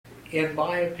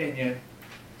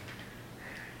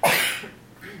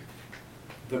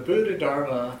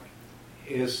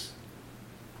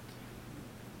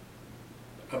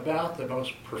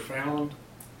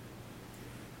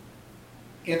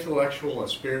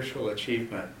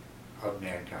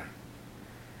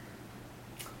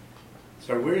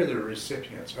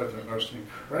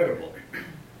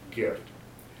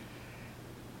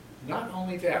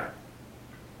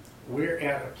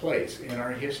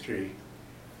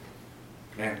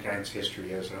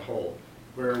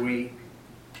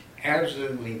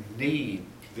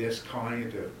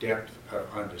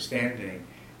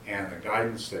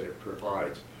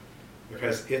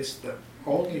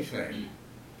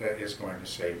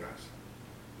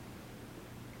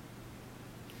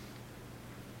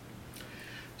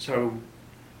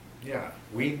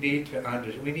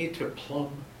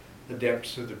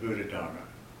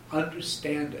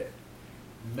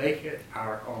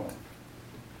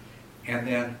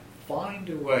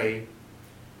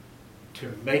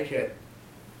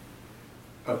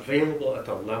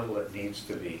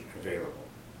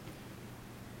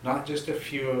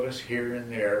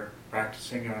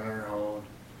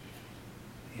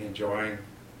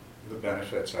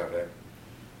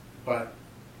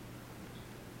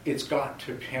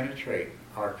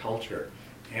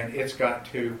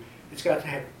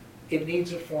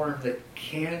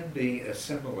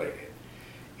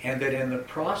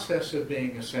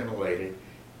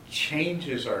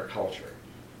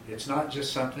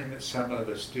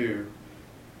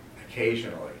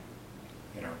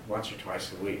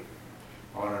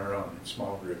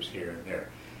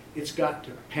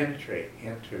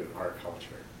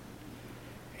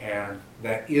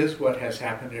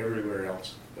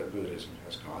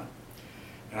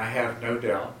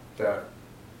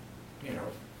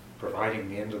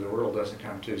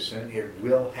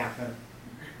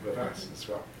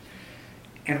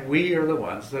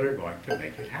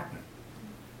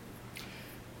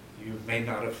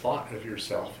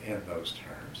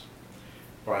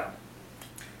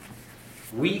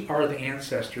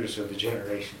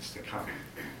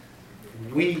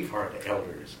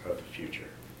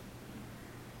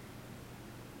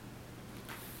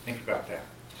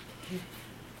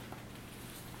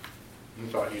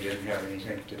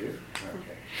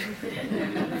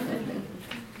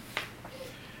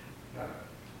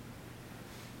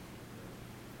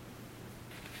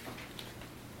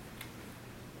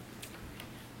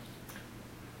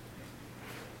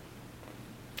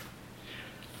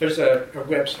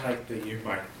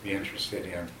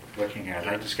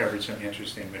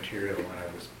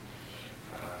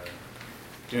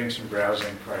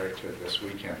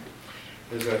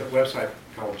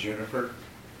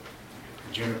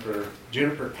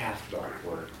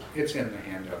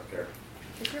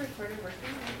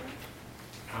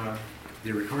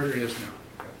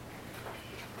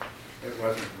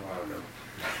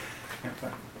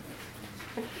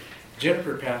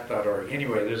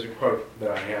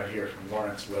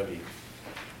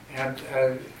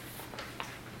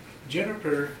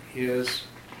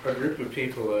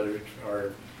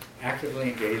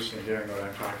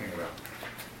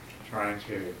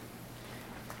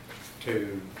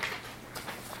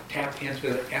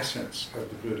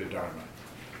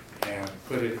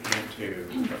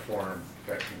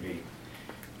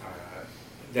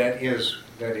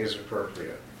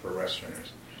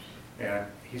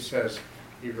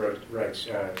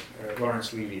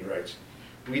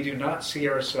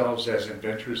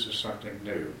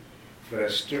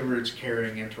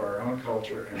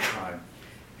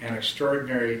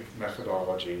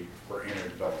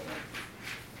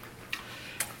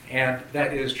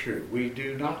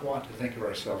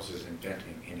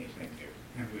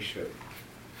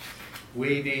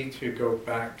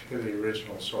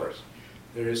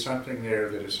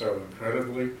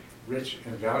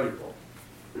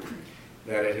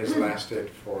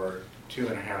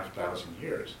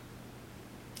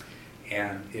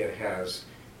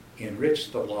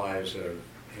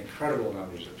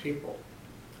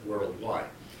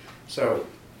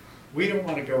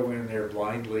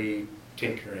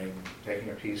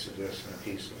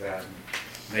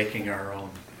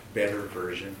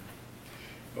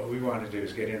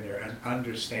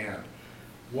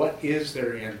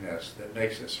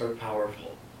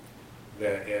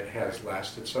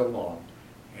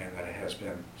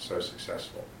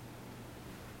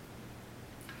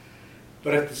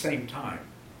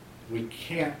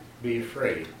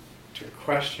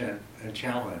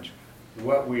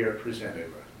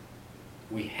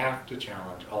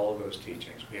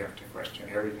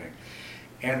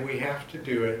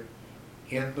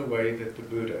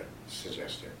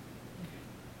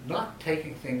not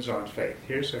taking things on faith.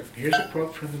 Here's a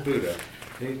quote from the Buddha.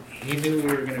 He knew we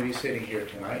were going to be sitting here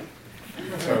tonight.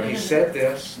 So he said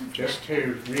this just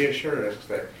to reassure us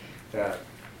that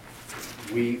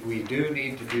we do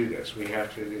need to do this. We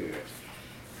have to do this.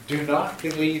 Do not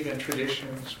believe in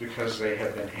traditions because they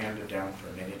have been handed down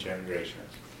for many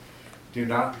generations. Do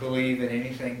not believe in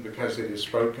anything because it is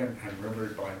spoken and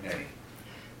rumored by many.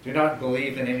 Do not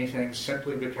believe in anything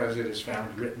simply because it is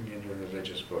found written in your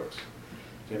religious books.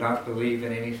 Do not believe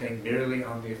in anything merely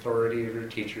on the authority of your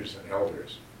teachers and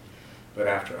elders. But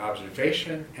after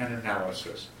observation and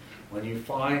analysis, when you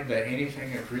find that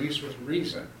anything agrees with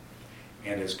reason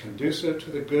and is conducive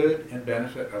to the good and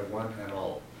benefit of one and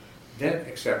all, then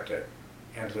accept it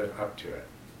and live up to it.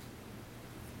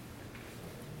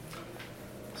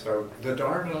 So the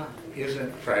Dharma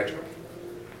isn't fragile.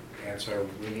 And so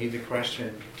we need to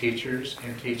question teachers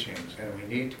and teachings, and we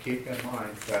need to keep in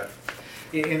mind that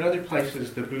in other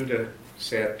places the Buddha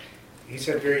said, he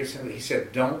said very simply, he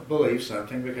said, don't believe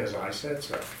something because I said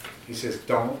so. He says,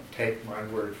 don't take my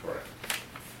word for it.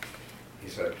 He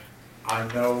said, I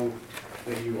know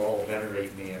that you all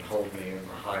venerate me and hold me in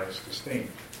the highest esteem,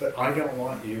 but I don't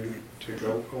want you to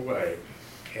go away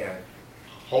and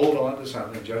hold on to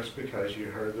something just because you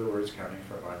heard the words coming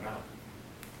from my mouth.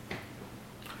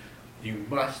 You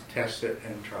must test it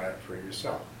and try it for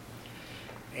yourself.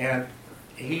 And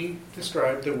he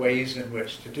described the ways in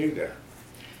which to do that.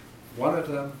 One of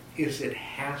them is it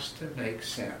has to make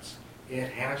sense. It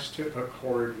has to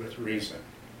accord with reason.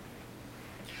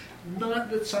 Not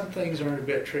that some things aren't a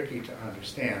bit tricky to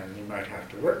understand and you might have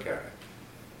to work at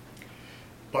it,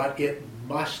 but it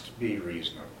must be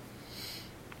reasonable.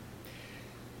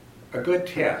 A good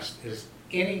test is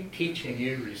any teaching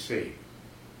you receive.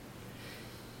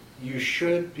 You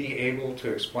should be able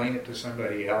to explain it to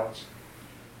somebody else,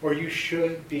 or you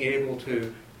should be able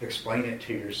to explain it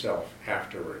to yourself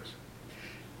afterwards.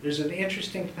 There's an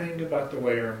interesting thing about the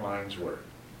way our minds work.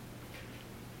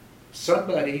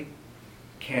 Somebody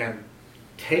can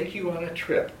take you on a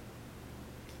trip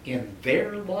in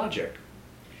their logic,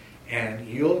 and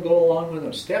you'll go along with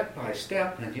them step by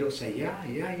step, and you'll say,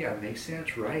 yeah, makes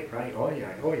sense, right, oh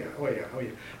yeah,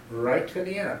 right to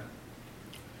the end.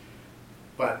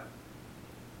 But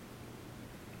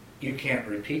you can't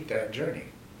repeat that journey.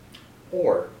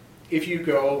 Or if you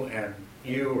go and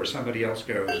you or somebody else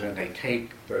goes and they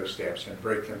take those steps and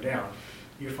break them down,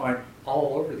 you find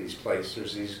all over these places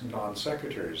there's these non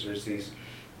sequiturs, there's these,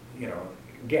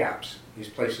 gaps, these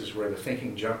places where the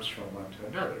thinking jumps from one to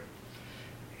another.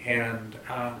 And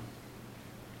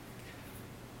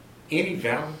any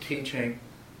valid teaching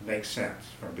makes sense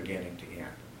from beginning to end.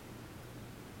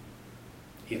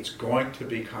 It's going to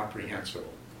be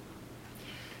comprehensible.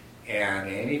 And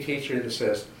any teacher that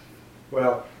says,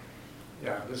 well,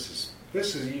 yeah, this is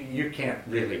you can't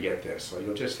really get this, so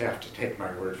you'll just have to take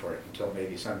my word for it until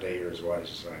maybe someday you're as wise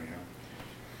as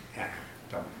I am.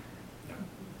 Don't.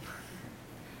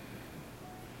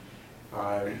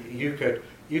 No. You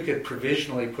could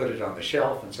provisionally put it on the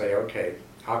shelf and say, okay,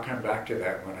 I'll come back to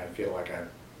that when I feel like I'm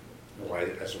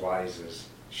as wise as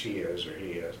she is or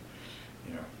he is,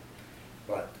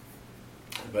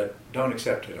 But don't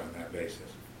accept it on that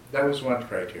basis. That was one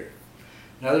criteria.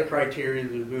 Another criteria that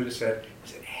the Buddha said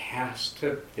is it has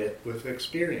to fit with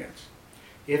experience.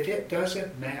 If it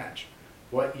doesn't match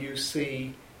what you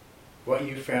see, what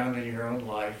you found in your own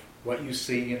life, what you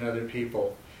see in other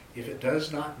people, if it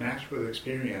does not match with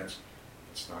experience,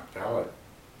 it's not valid.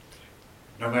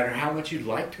 No matter how much you'd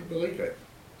like to believe it,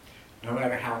 no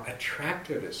matter how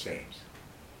attractive it seems,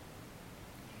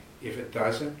 if it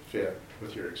doesn't fit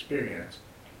with your experience,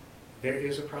 there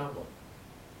is a problem.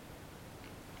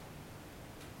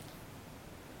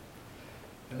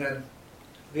 And then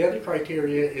the other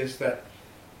criteria is that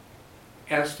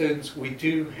as students, we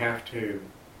do have to,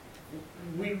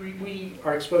 we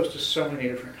are exposed to so many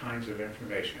different kinds of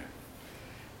information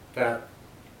that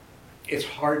it's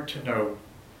hard to know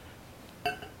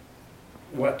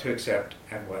what to accept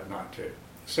and what not to.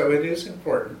 So it is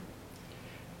important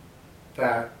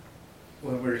that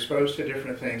when we're exposed to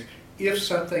different things, if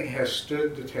something has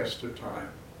stood the test of time,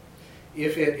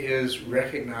 if it is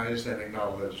recognized and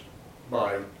acknowledged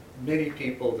by many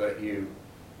people that you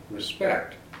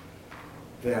respect,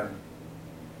 then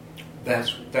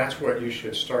that's what you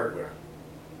should start with.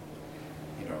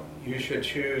 You should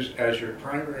choose as your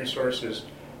primary sources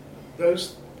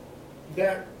those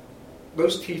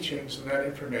teachings and that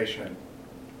information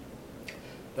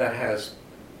that has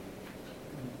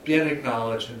been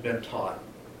acknowledged and been taught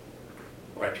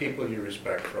by people you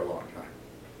respect for a long time.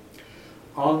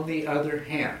 On the other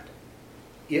hand,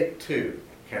 it too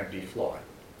can be flawed.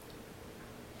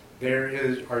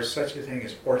 are such a thing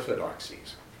as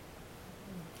orthodoxies.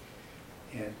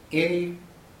 And any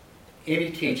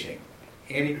teaching,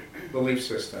 any belief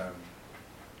system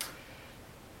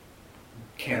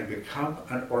can become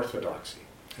an orthodoxy.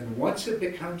 And once it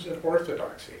becomes an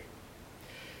orthodoxy,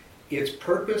 its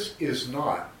purpose is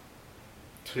not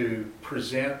to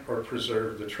present or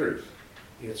preserve the truth.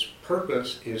 Its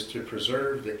purpose is to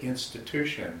preserve the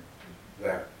institution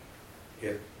that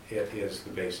it is the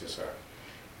basis of.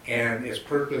 And its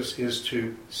purpose is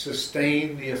to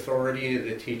sustain the authority of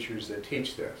the teachers that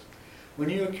teach this. When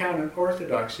you encounter an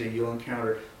orthodoxy, you'll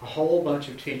encounter a whole bunch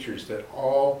of teachers that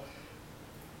all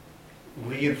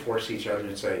reinforce each other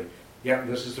and say, yeah,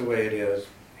 this is the way it is,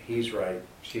 he's right,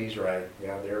 she's right,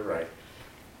 yeah, they're right.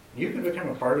 You can become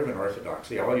a part of an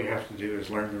orthodoxy. All you have to do is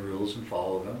learn the rules and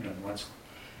follow them, and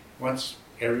once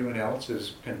everyone else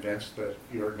is convinced that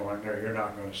you're not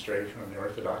going to stray from the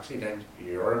orthodoxy, then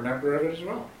you're a member of it as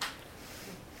well.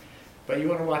 But you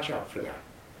want to watch out for that.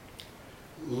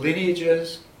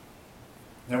 Lineages,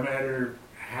 no matter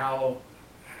how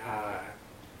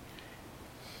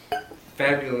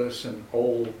fabulous and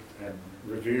old and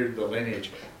revered the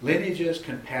lineages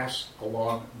can pass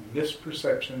along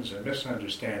misperceptions and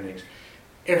misunderstandings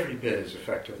every bit as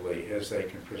effectively as they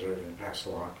can preserve and pass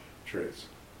along truths.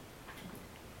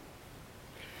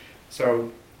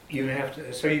 So you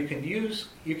can use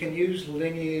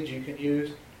lineage, you can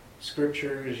use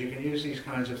scriptures, you can use these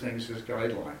kinds of things as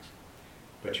guidelines,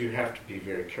 but you have to be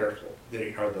very careful.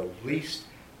 They are the least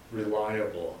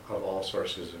reliable of all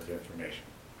sources of information.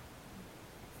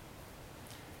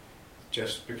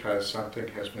 Just because something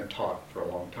has been taught for a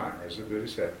long time, or as the Buddha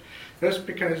said, just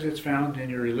because it's found in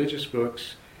your religious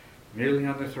books, merely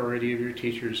on the authority of your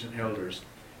teachers and elders,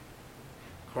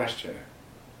 question it.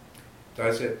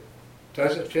 Does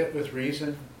it fit with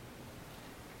reason?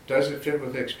 Does it fit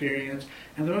with experience?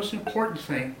 And the most important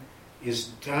thing is,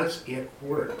 does it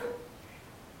work?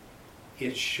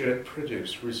 It should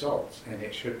produce results, and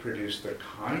it should produce the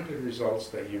kind of results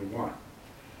that you want.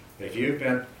 If you've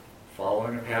been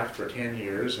following a path for 10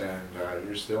 years and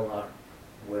you're still not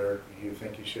where you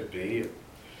think you should be,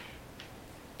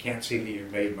 can't see that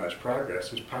you've made much progress,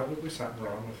 there's probably something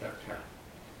wrong with that path.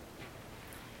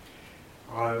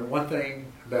 One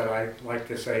thing that I like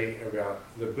to say about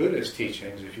the Buddha's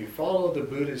teachings, if you follow the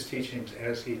Buddha's teachings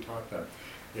as he taught them,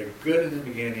 they're good in the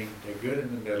beginning, they're good in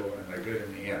the middle, and they're good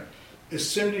in the end. As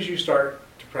soon as you start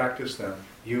to practice them,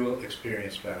 you will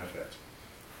experience benefits.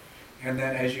 And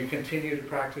then as you continue to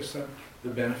practice them, the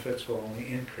benefits will only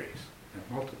increase and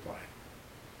multiply.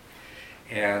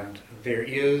 And there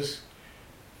is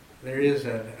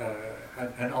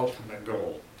an ultimate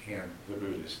goal in the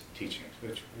Buddhist teachings,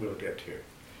 which we'll get to.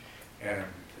 And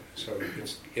so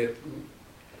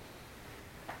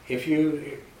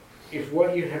if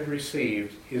what you have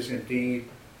received is indeed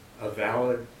a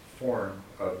valid form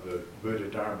of the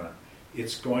Buddhadharma,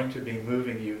 it's going to be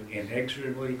moving you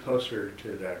inexorably closer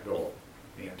to that goal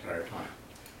the entire time.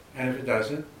 And if it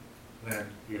doesn't, then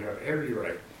you have every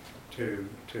right to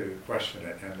question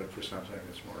it and look for something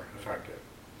that's more effective.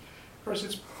 Of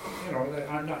course,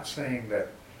 I'm not saying that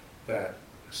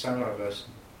some of us,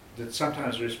 that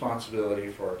sometimes the responsibility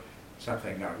for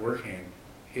something not working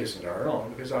isn't our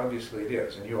own, because obviously it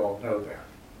is, and you all know that.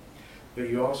 But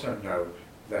you also know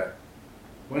that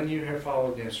when you have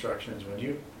followed the instructions, when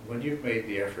you've made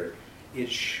the effort, it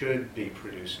should be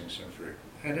producing some fruit.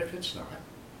 And if it's not,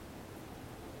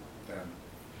 then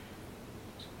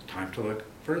it's time to look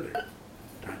further.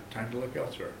 Time to look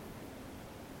elsewhere.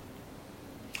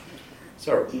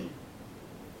 So, does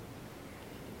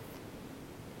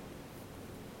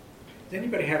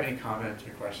anybody have any comments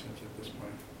or questions at this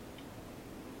point?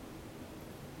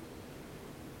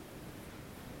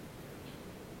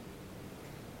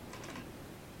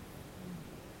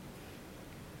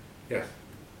 Yes.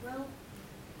 Well,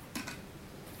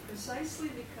 precisely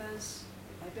because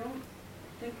I don't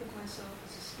think of myself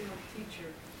as a skilled teacher,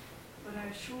 but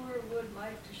I sure would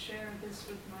like to share this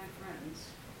with my friends.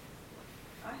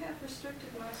 I have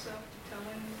restricted myself to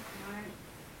telling my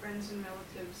friends and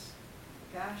relatives,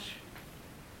 gosh,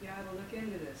 you ought to look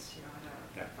into this, you ought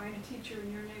to find a teacher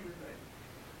in your neighborhood.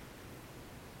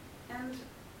 And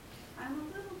I'm a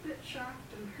little bit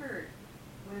shocked and hurt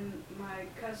when my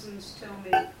cousins tell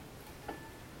me,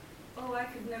 oh, I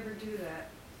could never do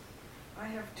that. I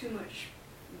have too much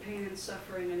pain and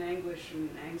suffering and anguish and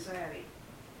anxiety.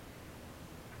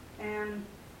 And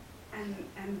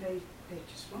they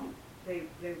just won't. They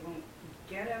won't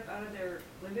get up out of their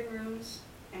living rooms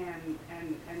and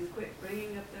quit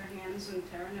wringing up their hands and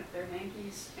tearing up their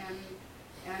hankies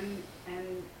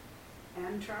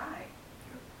and try.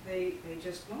 they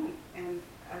just won't. And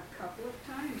a couple of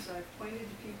times I've pointed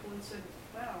to people and said,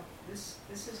 wow, this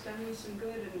has done me some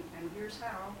good, and here's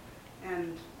how.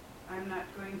 And I'm not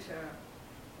going to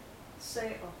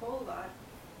say a whole lot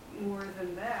more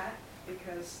than that,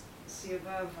 because see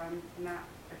above, I'm not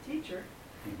a teacher.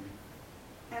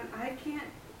 Mm-hmm. And I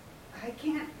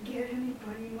can't get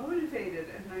anybody motivated,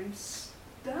 and I'm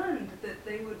stunned that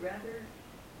they would rather,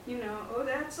 oh,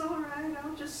 that's all right,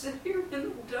 I'll just sit here in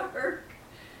the dark.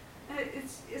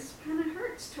 It's kind of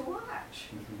hurts to watch.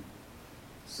 Mm-hmm.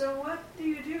 So what do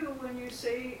you do when you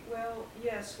say, well,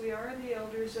 yes, we are the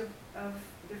elders of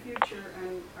the future,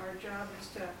 and our job is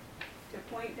to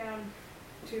point down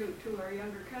to our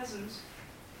younger cousins,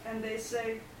 and they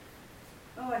say,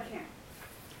 oh, I can't.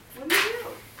 What do you do?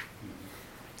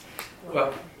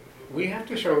 Well, we have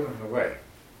to show them the way.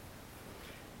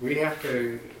 We have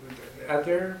to,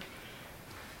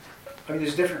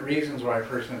 there's different reasons why a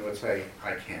person would say,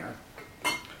 I can't.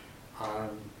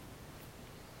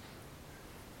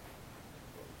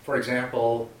 For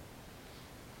example,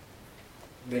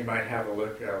 they might have a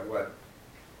look at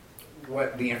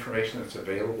what the information that's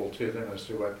available to them as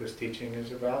to what this teaching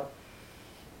is about.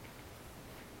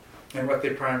 And what they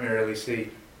primarily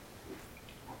see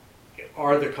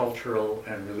are the cultural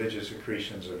and religious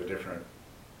accretions of a different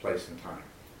place and time.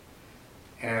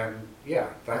 And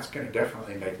yeah, that's going to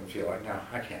definitely make them feel like, no,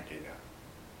 I can't do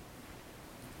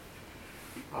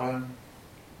that.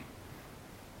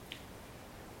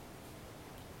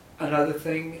 Another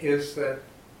thing is that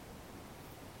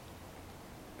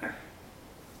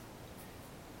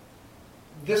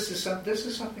this is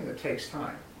something that takes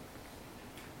time.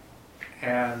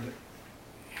 And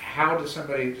how does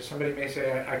somebody may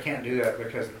say, I can't do that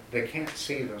because they can't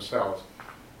see themselves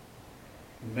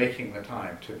making the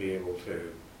time to be able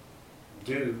to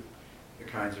do the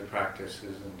kinds of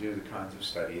practices and do the kinds of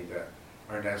study that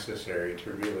are necessary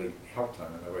to really help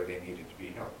them in the way they needed to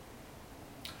be helped.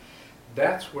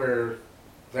 That's where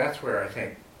I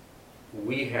think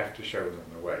we have to show them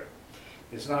the way.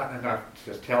 It's not enough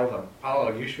to tell them,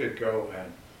 oh, you should go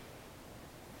and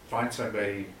find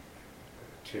somebody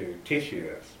to teach you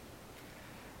this.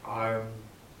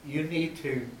 You need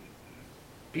to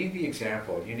be the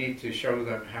example. You need to show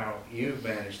them how you've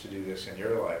managed to do this in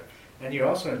your life. And you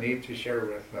also need to share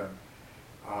with them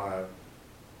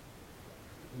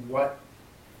what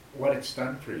it's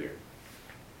done for you.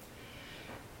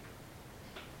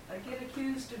 I get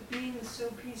accused of being so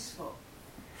peaceful.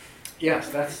 Yes,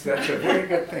 that's a very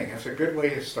good thing. That's a good way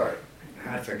to start.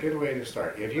 That's a good way to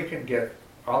start. If you can get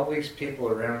all these people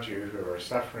around you who are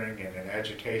suffering and in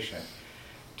agitation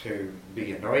to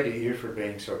be annoyed at you for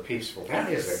being so peaceful,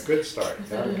 that is a good start.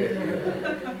 That'll get you.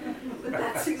 But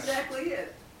that's exactly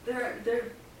it. I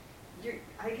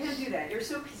can't do that. You're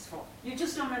so peaceful. You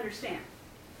just don't understand.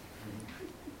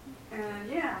 And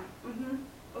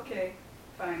okay,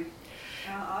 fine.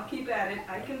 I'll keep at it.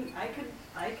 I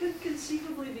could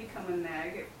conceivably become a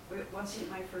nag. It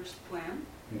wasn't my first plan.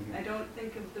 Mm-hmm. I don't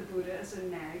think of the Buddha as a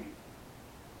nag.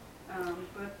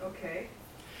 But okay,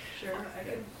 sure.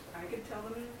 I could tell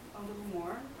them a little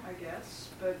more, I guess.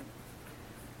 But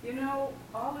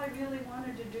all I really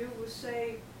wanted to do was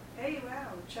say, hey,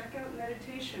 wow, check out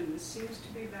meditation. This seems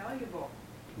to be valuable.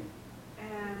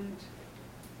 And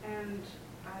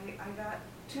I got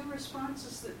two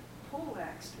responses that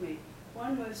poleaxed me.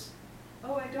 One was,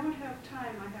 oh, I don't have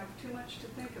time, I have too much to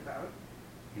think about.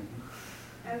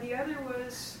 Mm-hmm. And the other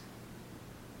was,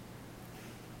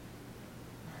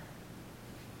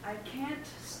 I can't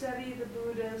study the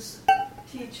Buddha's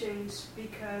teachings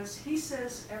because he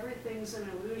says everything's an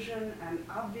illusion and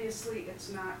obviously it's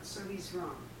not, so he's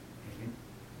wrong.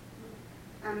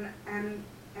 Mm-hmm.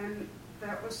 And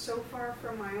that was so far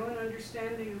from my own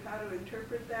understanding of how to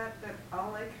interpret that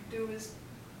all I could do is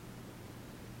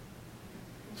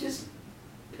just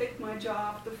pick my jaw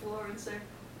off the floor and say,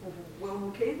 well,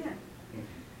 okay then.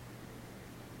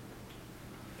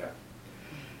 Yeah.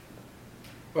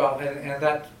 Well, and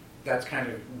that's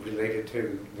kind of related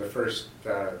to the first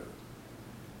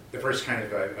kind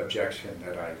of objection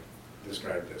that I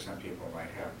described that some people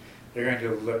might have. They're going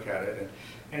to look at it,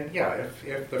 and yeah,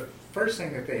 if the first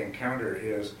thing that they encounter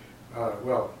is,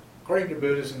 well, according to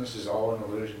Buddhism, this is all an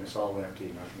illusion, it's all empty,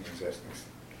 nothing exists.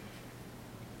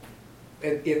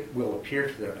 It will appear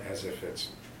to them as if it's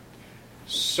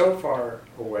so far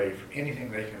away from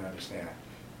anything they can understand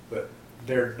that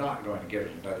they're not going to give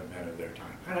it another minute of their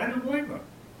time. And I don't blame them,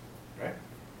 right?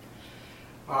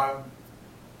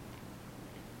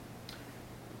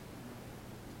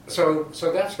 So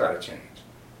that's got to change.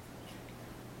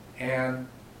 And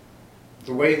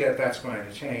the way that that's going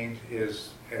to change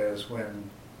is when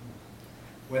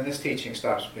when this teaching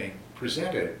stops being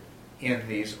presented in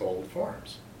these old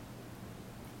forms.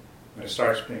 When it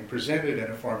starts being presented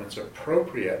in a form that's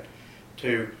appropriate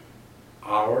to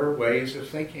our ways of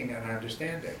thinking and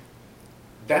understanding.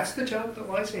 That's the job that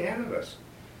lies ahead of us.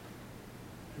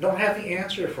 I don't have the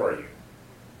answer for you.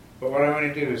 But what I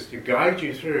want to do is to guide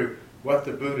you through what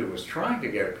the Buddha was trying to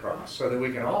get across so that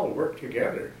we can all work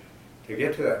together to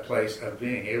get to that place of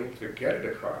being able to get it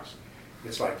across.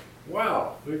 It's like,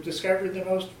 wow, we've discovered the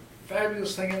most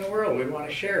fabulous thing in the world. We want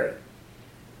to share it.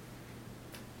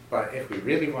 But if we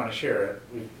really want to share it,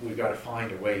 we've got to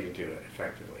find a way to do it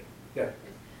effectively. Yeah?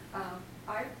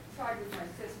 I tried with my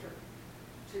sister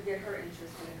to get her interested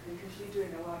in it because she's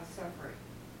doing a lot of suffering.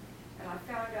 And I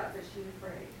found out that she's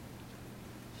afraid.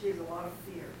 She has a lot of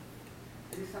fear.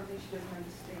 It is something she doesn't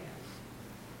understand.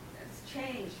 It's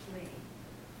changed me.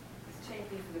 It's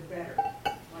changed me for the better.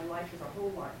 My life is a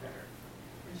whole lot better.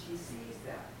 And she sees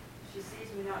that. She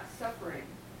sees me not suffering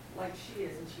like she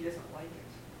is, and she doesn't like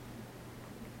it.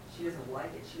 She doesn't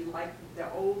like it. She liked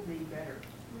the old me better.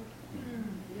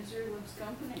 Misery loves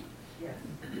company. Yes.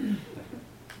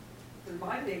 So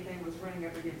my big thing was running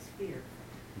up against fear.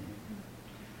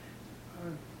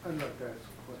 I'd like to ask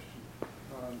a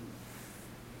question.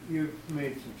 You've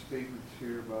made some statements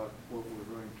here about what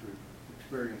we're going to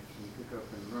experience and pick up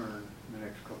and learn in the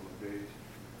next couple of days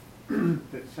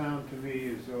that sound to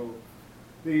me as though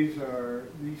these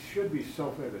should be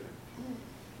self-evident.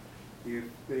 If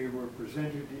they were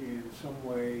presented in some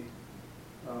way,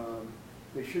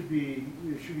 there should be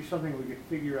something we could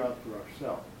figure out for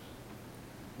ourselves.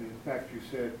 And in fact, you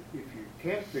said if you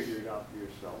can't figure it out for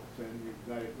yourself, then you've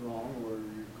got it wrong, or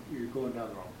you're going down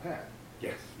the wrong path.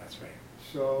 Yes, that's right.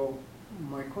 So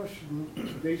my question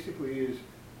basically is,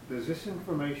 does this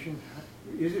information,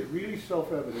 is it really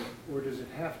self-evident, or does it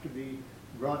have to be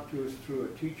brought to us through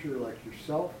a teacher like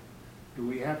yourself? Do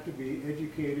we have to be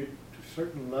educated to a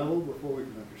certain level before we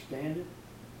can understand it?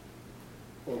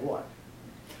 Or what?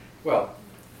 Well,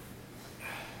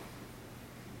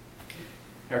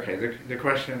 okay, the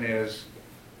question is,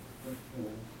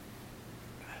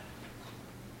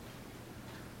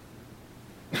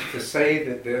 to say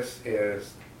that this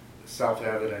is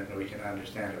self-evident and we can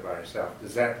understand it by ourselves,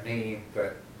 does that mean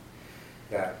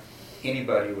that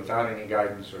anybody without any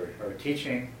guidance or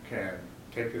teaching can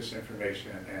take this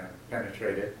information and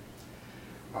penetrate it?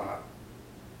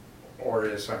 Or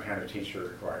is some kind of teacher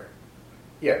required?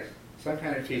 Yes, some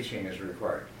kind of teaching is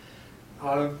required.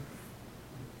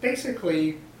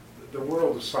 Basically, the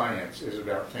world of science is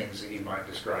about things that you might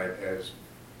describe as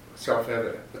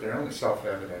self-evident, but they're only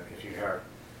self-evident if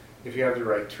you have the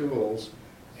right tools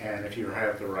and if you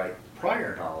have the right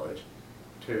prior knowledge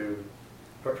to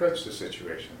approach the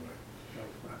situation with. That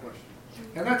was my question.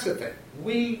 And that's the thing.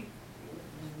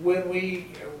 When we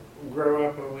grow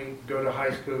up and we go to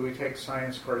high school, we take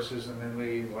science courses, and then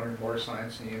we learn more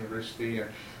science in university, and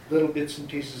little bits and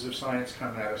pieces of science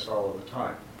come at us all of the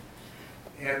time.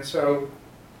 And so,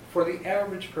 for the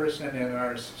average person in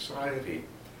our society,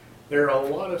 there are a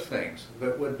lot of things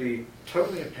that would be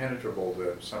totally impenetrable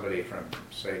to somebody from,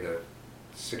 say, the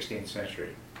 16th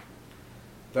century,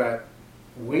 that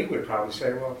we would probably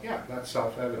say, well, yeah, that's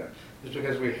self-evident. It's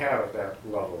because we have that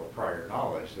level of prior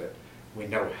knowledge that we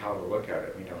know how to look at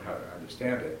it, we know how to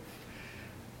understand it.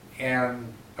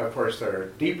 And, of course, there are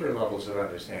deeper levels of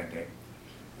understanding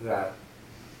that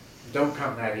don't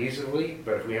come that easily,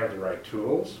 but if we have the right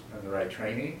tools and the right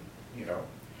training, if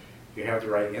you have the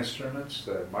right instruments,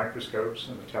 the microscopes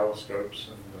and the telescopes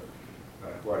and the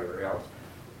whatever else,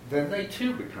 then they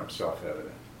too become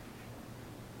self-evident.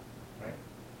 Right?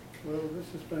 Well, this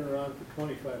has been around for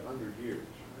 2,500 years,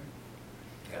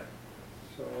 right? Yeah.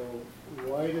 So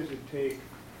why does it take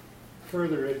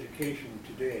further education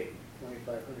today,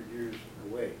 2,500 years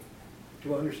away,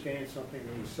 to understand something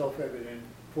that was self-evident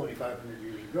 2,500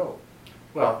 years ago?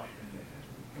 Well,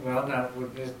 now,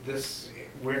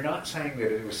 we're not saying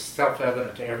that it was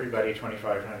self-evident to everybody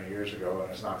 2,500 years ago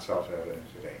and it's not self-evident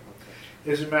today.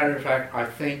 Okay. As a matter of fact, I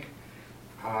think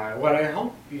what I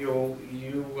hope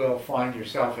you will find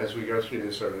yourself as we go through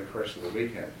this over the course of the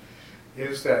weekend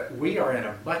is that we are in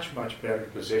a much, much better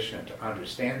position to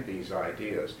understand these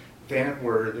ideas than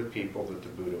were the people that the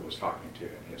Buddha was talking to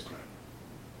in his time.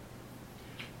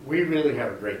 We really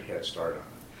have a great head start on them.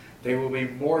 They will be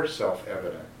more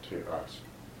self-evident to us.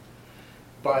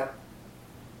 But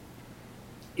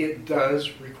it does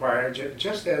require,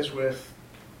 just as with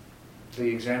the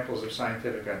examples of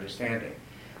scientific understanding,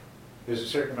 there's a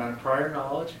certain amount of prior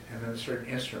knowledge and then certain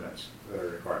instruments that are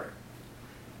required.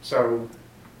 So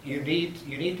you need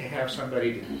to have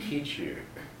somebody to teach you,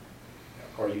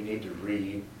 or you need to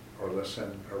read or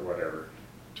listen or whatever,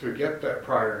 to get that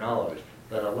prior knowledge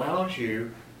that allows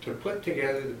you to put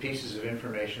together the pieces of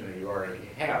information that you already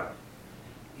have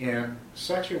in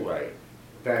such a way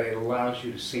that it allows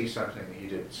you to see something that you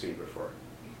didn't see before.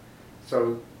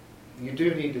 So you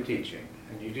do need the teaching,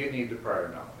 and you do need the prior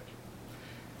knowledge.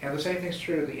 And the same thing's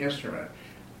true of the instrument.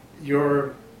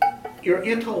 Your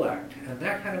intellect and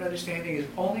that kind of understanding is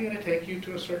only going to take you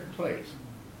to a certain place.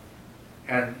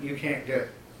 And you can't get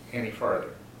any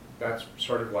farther. That's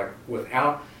sort of like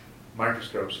without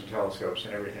microscopes and telescopes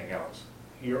and everything else.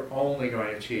 You're only going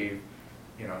to achieve,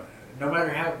 no matter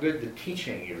how good the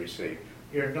teaching you receive,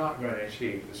 you're not going to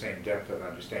achieve the same depth of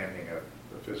understanding of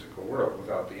the physical world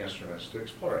without the instruments to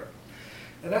explore it.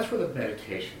 And that's where the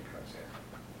meditation comes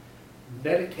in.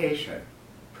 Meditation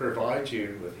provides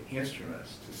you with the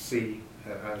instruments to see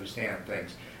and understand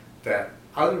things that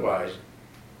otherwise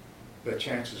the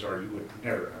chances are you would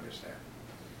never understand.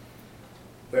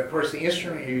 But of course, the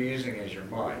instrument you're using is your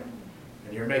mind,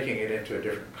 and you're making it into a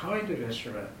different kind of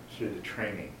instrument through the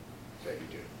training that you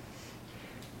do.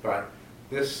 But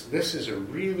this is a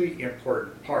really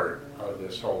important part of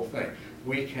this whole thing.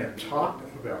 We can talk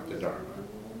about the Dharma,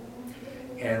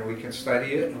 and we can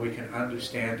study it, and we can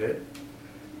understand it,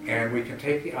 and we can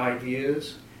take the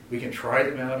ideas, we can try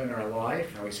them out in our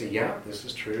life, and we say, yeah, this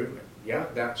is true, yeah,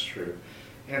 that's true.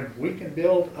 And we can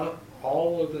build up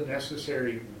all of the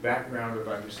necessary background of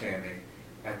understanding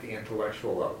at the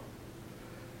intellectual level.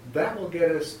 That will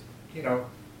get us,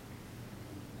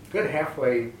 good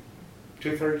halfway,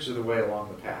 2/3 of the way along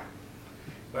the path.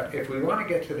 But if we want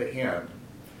to get to the end,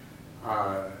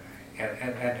 and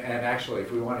actually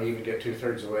if we want to even get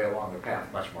 2/3 of the way along the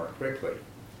path much more quickly,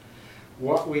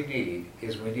 what we need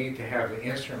is we need to have the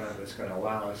instrument that's going to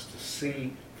allow us to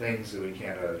see things that we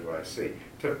can't otherwise see,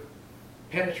 to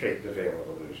penetrate the veil of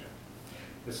illusion.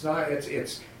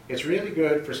 It's really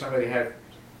good for somebody to have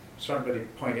somebody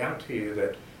point out to you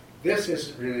that this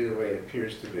isn't really the way it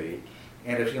appears to be,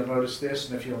 and if you'll notice this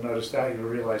and if you'll notice that, you'll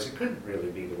realize it couldn't really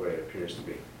be the way it appears to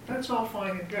be. That's all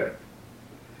fine and good.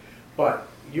 But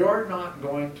you're not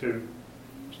going to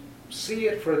see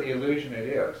it for the illusion it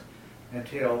is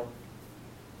until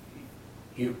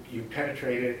you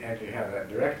penetrate it and you have that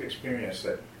direct experience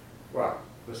that, wow,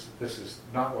 this is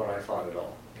not what I thought at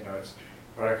all. It's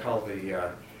what I call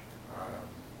the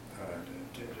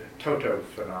Toto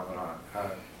phenomenon.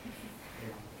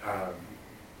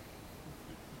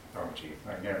 Oh gee,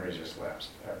 my memory just lapsed.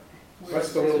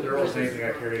 What's the little girl's name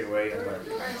that got carried away?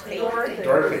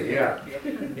 Dorothy, yeah.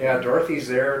 Yeah, Dorothy's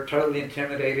there, totally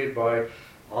intimidated by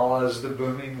Oz, the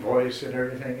booming voice and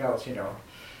everything else,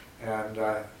 And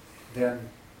then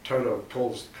Toto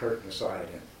pulls the curtain aside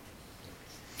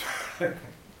and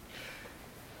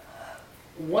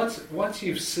once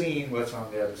you've seen what's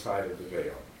on the other side of the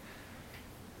veil,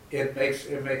 it makes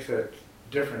a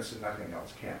difference that nothing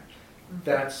else can.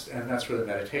 That's where the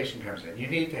meditation comes in. You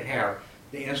need to have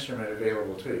the instrument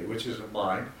available to you, which is a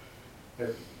mind.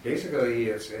 Basically,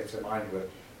 it's a mind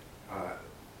with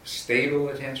stable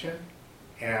attention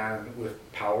and with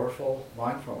powerful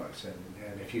mindfulness.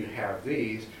 And if you have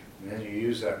these, and then you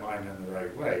use that mind in the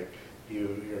right way, you're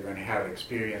going to have an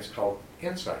experience called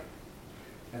insight.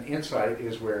 And insight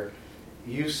is where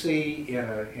you see in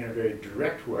a very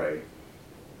direct way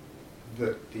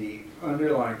the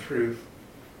underlying truth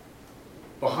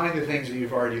behind the things that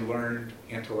you've already learned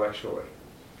intellectually.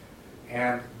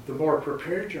 And the more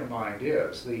prepared your mind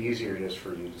is, the easier it is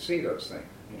for you to see those things.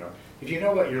 If you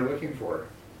know what you're looking for,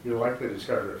 you're likely to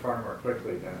discover it far more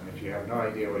quickly than if you have no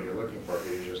idea what you're looking for, but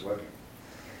you're just looking.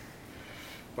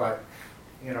 But,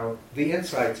 the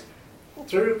insights,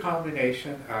 through a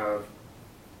combination of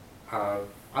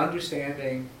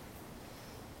understanding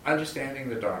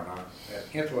the Dharma at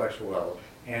intellectual level,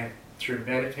 and through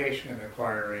meditation and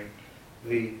acquiring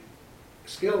the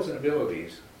skills and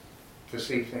abilities to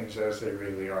see things as they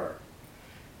really are,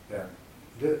 then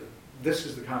this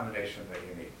is the combination that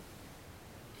you need.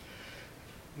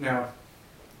 Now,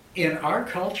 in our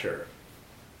culture,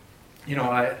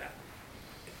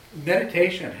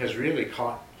 meditation has really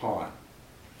caught on.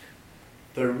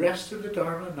 The rest of the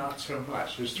Dharma, not so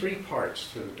much. There's 3 parts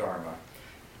to the Dharma.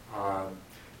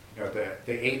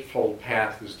 The Eightfold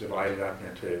Path is divided up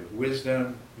into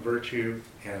wisdom, virtue,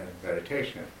 and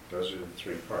meditation. Those are the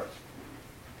 3 parts.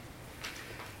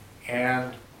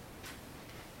 And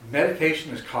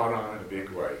meditation is caught on in a big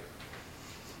way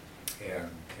in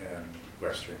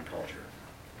Western culture.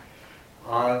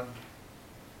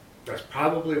 That's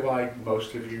probably why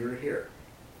most of you are here.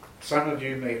 Some of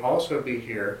you may also be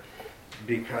here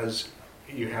because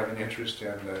you have an interest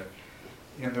in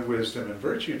the wisdom and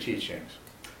virtue teachings.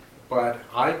 But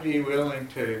I'd be willing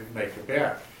to make a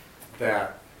bet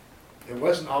that it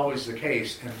wasn't always the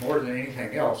case, and more than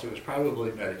anything else, it was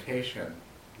probably meditation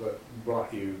that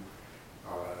brought you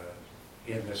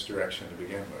in this direction to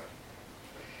begin with.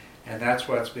 And that's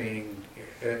what's being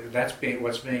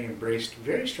embraced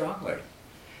very strongly.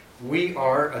 We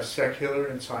are a secular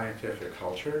and scientific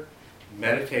culture.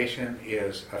 Meditation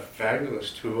is a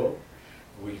fabulous tool.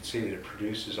 We can see that it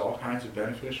produces all kinds of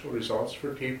beneficial results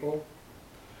for people.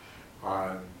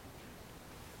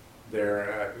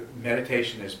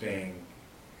 Meditation is being,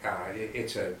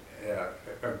 it's a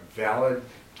valid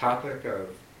topic of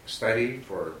study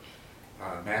for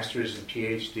master's and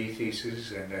PhD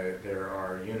theses, and there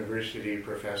are university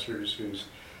professors whose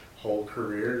whole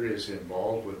career is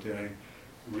involved with doing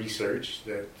research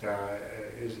that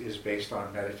is based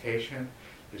on meditation.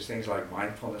 There's things like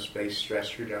mindfulness-based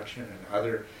stress reduction and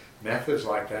other methods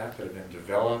like that that have been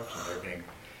developed, and they're being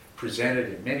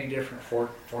presented in many different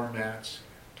formats,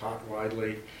 taught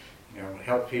widely,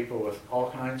 help people with all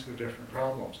kinds of different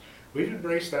problems. We've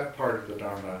embraced that part of the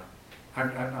Dharma.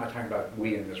 I'm not talking about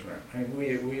we in this room. I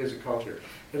mean, we as a culture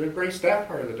have embraced that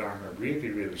part of the Dharma really,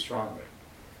 really strongly.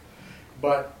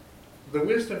 But the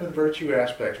wisdom and virtue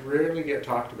aspects rarely get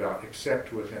talked about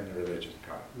except within the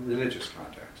religious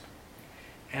context.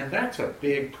 And that's a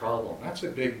big problem. That's a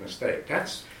big mistake.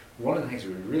 That's one of the things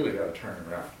we really got to turn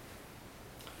around.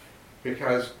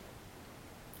 Because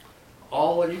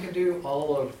you can do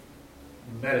all of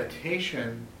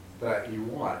meditation that you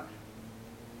want,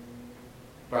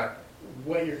 but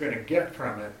what you're going to get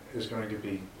from it is going to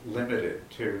be limited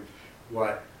to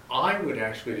what I would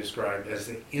actually describe as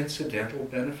the incidental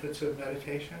benefits of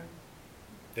meditation.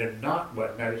 They're not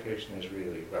what meditation is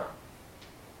really about.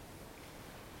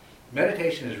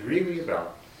 Meditation is really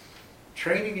about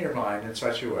training your mind in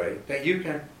such a way that you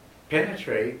can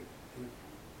penetrate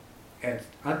and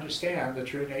understand the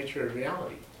true nature of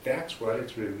reality. That's what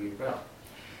it's really about.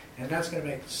 And that's going to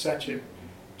make such a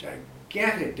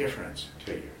gigantic difference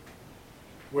to you.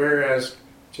 Whereas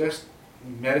just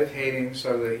meditating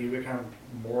so that you become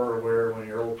more aware when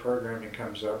your old programming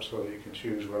comes up so that you can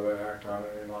choose whether to act on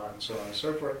it or not, and so on and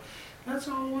so forth, that's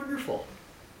all wonderful.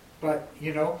 But,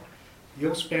 you'll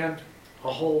spend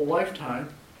a whole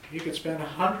lifetime, you could spend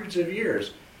hundreds of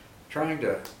years trying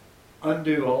to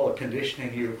undo all the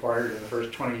conditioning you acquired in the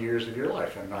first 20 years of your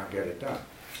life and not get it done.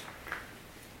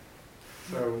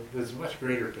 So there's much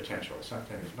greater potential.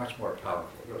 Something is much more powerful.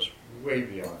 It goes way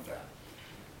beyond that.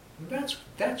 And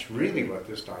that's really what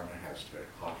this Dharma has to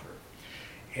offer.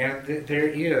 And there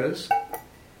is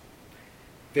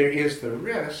the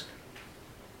risk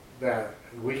that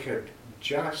we could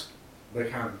just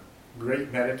become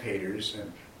great meditators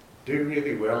and do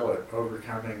really well at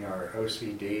overcoming our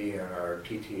OCD and our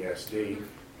PTSD,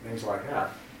 things like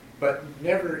that, but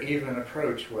never even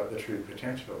approach what the true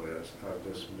potential is of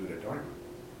this Buddhadharma.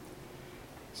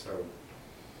 So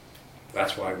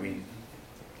that's why we,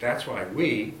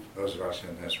 those of us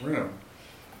in this room,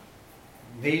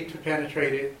 need to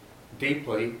penetrate it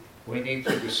deeply. We need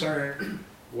to discern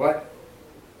what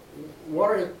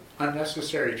are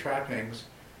unnecessary trappings,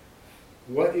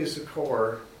 what is the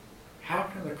core, how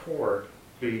can the core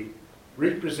be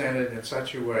represented in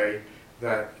such a way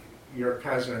that your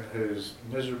cousin who's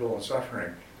miserable and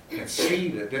suffering can see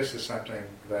that this is something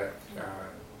that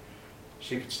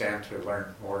she could stand to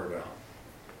learn more about,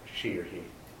 she or he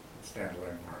stand to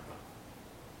learn more about.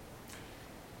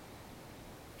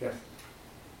 Yes?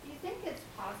 Do you think it's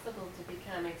possible to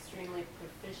become extremely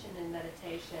proficient in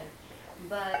meditation,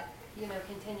 but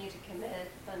continue to commit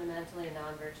fundamentally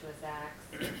non-virtuous acts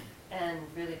and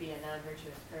really be a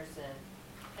non-virtuous person,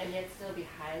 and yet still be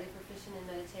highly proficient in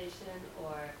meditation,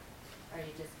 or are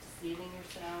you just deceiving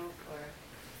yourself, or?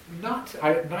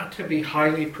 Not to be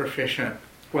highly proficient,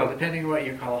 well, depending on what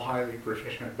you call highly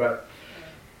proficient, but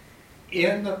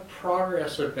in the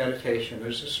progress of meditation,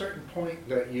 there's a certain point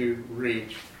that you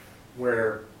reach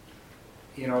where,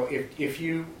 if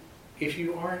you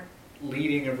aren't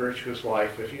leading a virtuous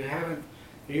life, if you haven't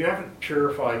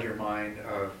purified your mind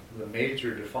of the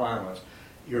major defilements,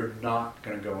 you're not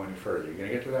going to go any further. You're going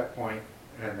to get to that point,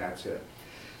 and that's it.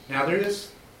 Now there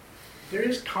is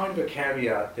kind of a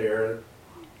caveat there.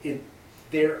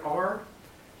 There are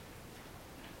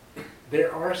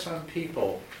some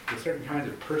people with certain kinds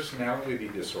of personality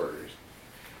disorders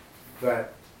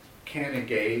that can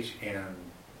engage in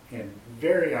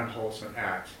very unwholesome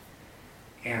acts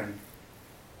and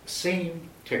seem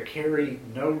to carry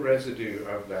no residue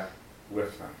of that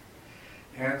with them.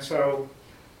 And so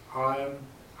I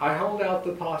hold out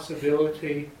the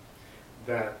possibility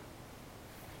that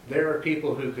there are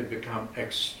people who could become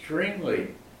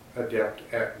extremely adept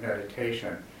at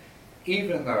meditation,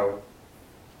 even though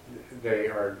they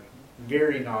are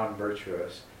very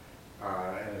non-virtuous,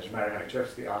 and as a matter of fact,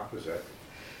 just the opposite.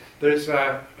 There's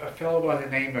a fellow by the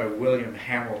name of William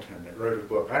Hamilton that wrote a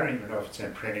book. I don't even know if it's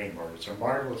in print anymore. It's a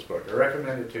marvelous book. I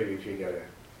recommend it to you if you get a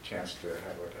chance to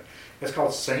have a look at it. It's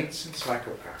called Saints and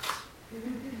Psychopaths.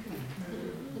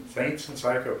 Saints and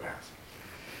Psychopaths.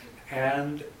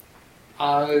 And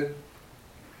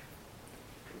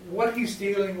what he's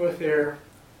dealing with there,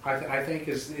 I think,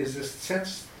 is this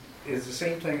sense, is the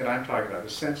same thing that I'm talking about, the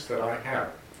sense that I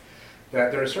have,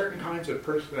 that there are certain kinds of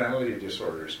personality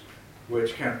disorders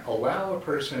which can allow a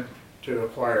person to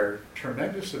acquire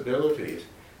tremendous abilities,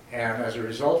 and as a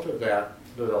result of that,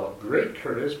 develop great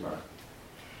charisma,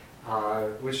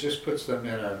 which just puts them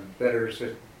in a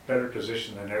better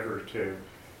position than ever to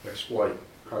exploit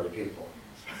other people.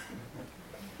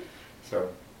 So,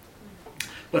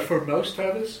 but for most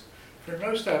of us,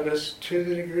 to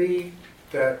the degree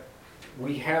that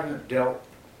we haven't dealt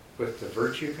with the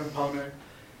virtue component,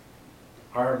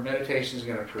 our meditation is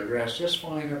going to progress just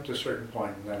fine up to a certain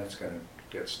point, and then it's going to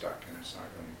get stuck, and it's not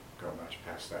going to go much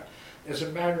past that. As a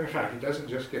matter of fact, it doesn't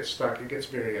just get stuck, it gets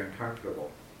very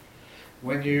uncomfortable.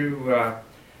 When you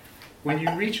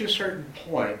reach a certain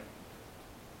point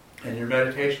in your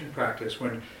meditation practice,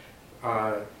 when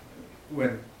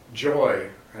joy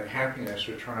and happiness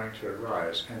are trying to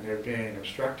arise, and they're being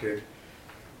obstructed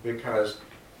because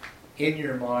in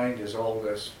your mind is all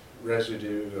this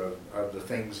residue of the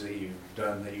things that you've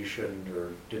done that you shouldn't,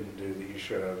 or didn't do that you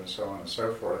should have, and so on and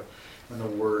so forth, and the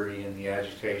worry and the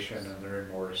agitation and the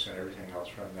remorse and everything else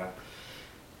from that,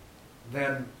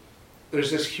 then there's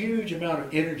this huge amount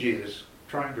of energy that's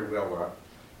trying to well up,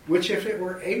 which if it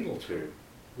were able to,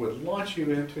 would launch you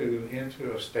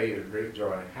into a state of great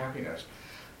joy and happiness.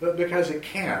 But because it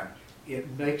can't, it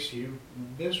makes you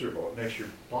miserable. It makes your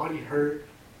body hurt,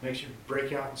 makes you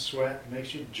break out in sweat,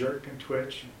 makes you jerk and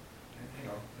twitch, and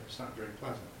it's not very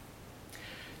pleasant.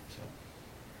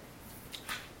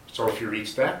 So if you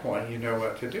reach that point, you know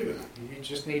what to do. You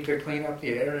just need to clean up the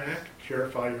air act,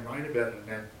 purify your mind a bit, and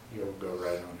then you'll go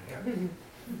right on ahead.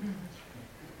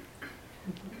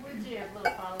 Would you have a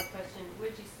little follow-up question?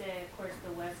 Would you say, of course,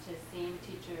 the West has seen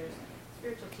teachers,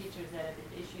 spiritual teachers that have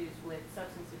issues with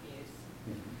substance abuse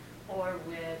or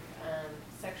with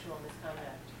sexual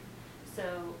misconduct?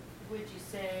 So would you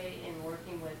say in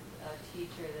working with a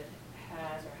teacher that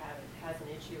has an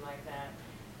issue like that,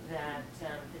 that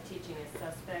the teaching is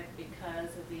suspect because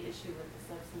of the issue with the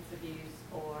substance abuse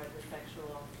or the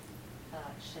sexual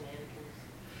shenanigans?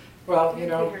 Well,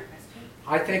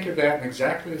 I think of that in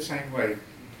exactly the same way.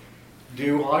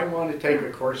 Do I want to take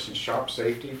a course in shop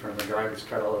safety from a guy that's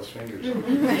cut all his fingers off?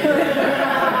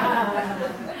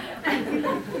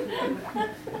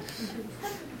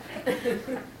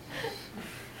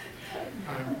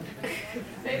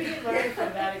 Maybe you learned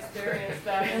from that experience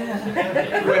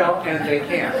that. Well, and they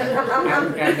can,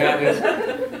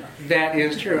 and that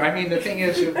is true. I mean, the thing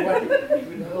is,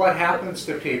 what happens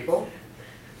to people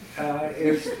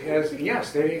is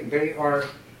yes, they're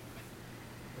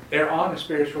on a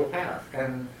spiritual path,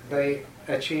 and they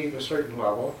achieve a certain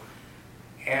level,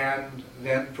 and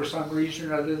then for some reason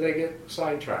or other they get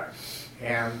sidetracked,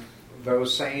 and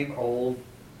those same old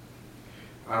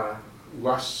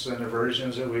lusts and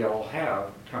aversions that we all have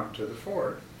come to the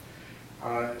fore.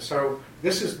 So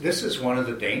this is one of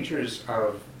the dangers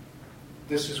of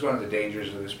the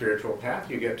spiritual path.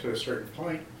 You get to a certain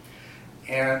point,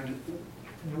 and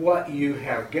what you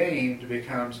have gained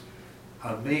becomes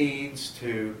a means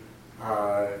to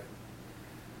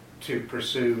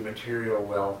pursue material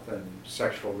wealth and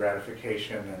sexual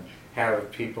gratification, and have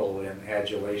people in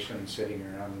adulation sitting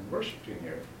around and worshiping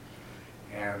you,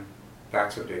 and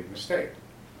that's a big mistake.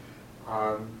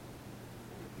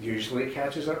 Usually it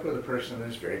catches up with a person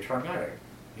that's very traumatic.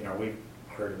 We've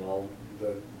heard of all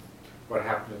what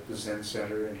happened at the Zen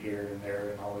Center and here and there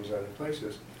and all these other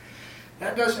places.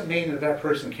 That doesn't mean that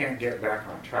person can't get back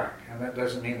on track, and that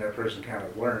doesn't mean that person can't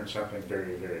have learned something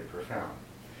very, very profound.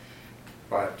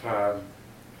 But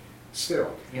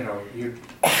still, you'd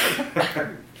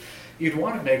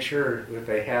want to make sure that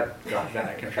they had got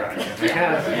back on track, and they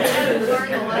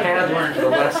had learned the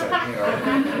lesson.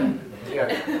 Yeah.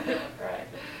 Right.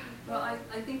 Well,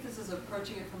 I think this is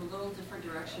approaching it from a little different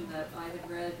direction that I had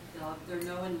read. There are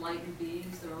no enlightened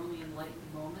beings, there are only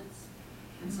enlightened moments.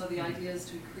 And so the idea is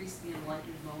to increase the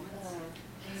enlightened moments.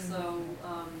 So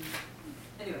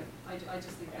anyway, I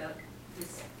just think that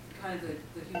is kind of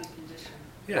the human condition.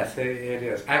 Yes, it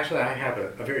is. Actually, I have a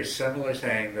very similar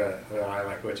saying that I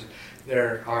like, which is,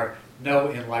 there are no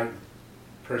enlightened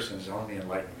persons, only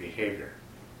enlightened behavior.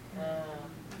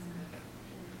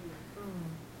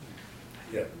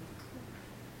 Yeah.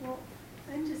 Well,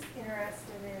 I'm just interested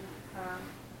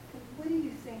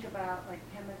about like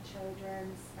Pema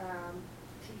Chodron's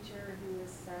teacher who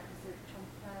was, is it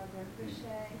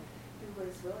Rinpoche, who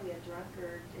was really a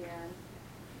drunkard, and,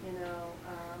 you know,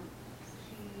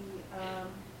 he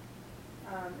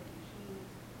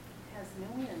has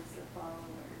millions of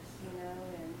followers, you know,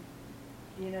 and,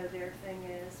 you know, their thing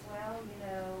is, well, you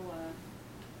know,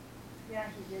 yeah,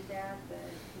 he did that, but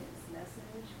his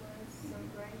message was so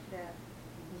great that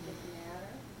it didn't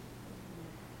matter.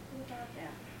 What about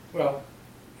that? Well,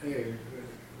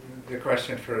 the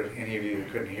question for any of you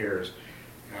who couldn't hear is,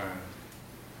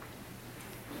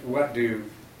 what do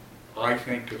I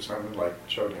think of someone like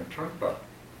Chodron Trungpa,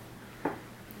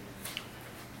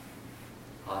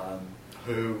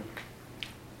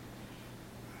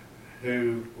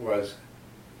 who was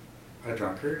a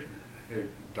drunkard, who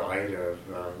died of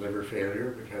liver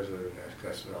failure because of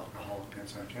excessive alcohol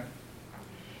consumption,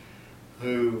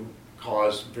 who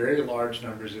caused very large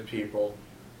numbers of people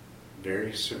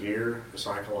very severe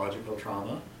psychological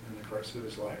trauma in the course of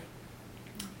his life,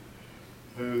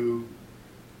 who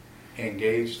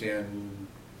engaged in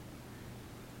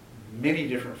many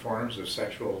different forms of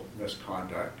sexual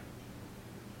misconduct,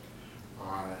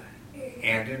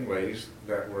 and in ways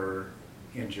that were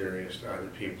injurious to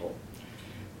other people.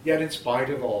 Yet in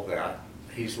spite of all that,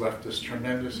 he's left this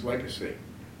tremendous legacy.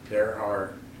 There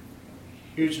are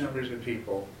huge numbers of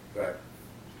people that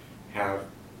have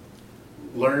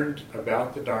learned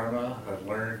about the Dharma, have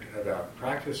learned about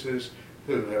practices,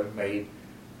 who have made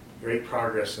great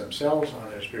progress themselves on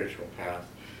their spiritual path.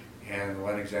 And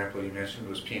one example you mentioned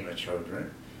was Pema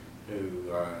Chodron,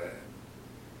 who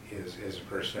is a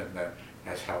person that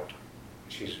has helped.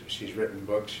 She's written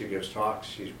books, she gives talks,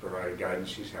 she's provided guidance,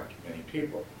 she's helped many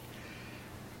people.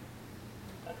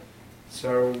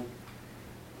 So,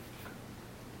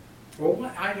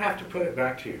 well, I'd have to put it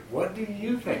back to you. What do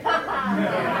you think of it?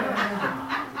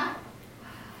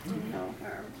 No,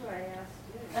 that's what I asked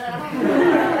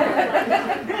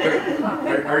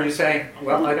you. Are you saying,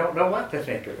 well, I don't know what to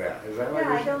think of that? Is that what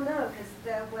Yeah, you're I don't know,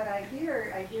 because what I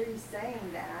hear you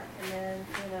saying that, and then,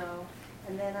 you know,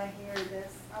 and then I hear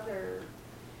this other,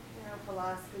 you know,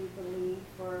 philosophy, belief,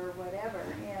 or whatever,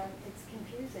 and it's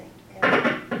confusing.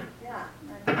 And yeah,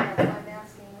 that's why I'm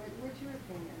asking, what's your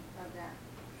opinion of that?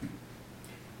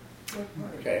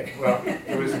 Okay, well,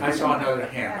 I saw another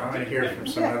hand. I want to hear from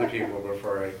some other people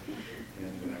before I get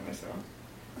into that myself.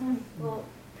 Well,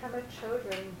 Pema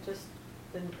Chodron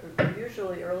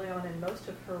usually early on in most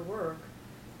of her work,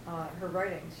 her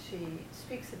writings, she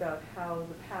speaks about how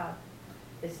the path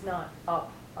is not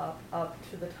up, up, up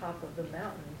to the top of the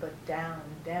mountain, but down,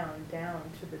 down, down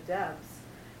to the depths,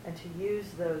 and to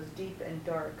use those deep and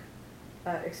dark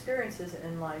experiences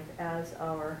in life as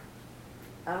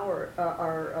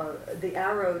the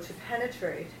arrow to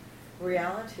penetrate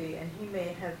reality. And he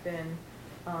may have been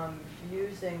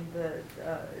using the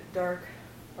dark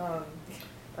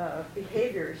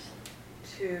behaviors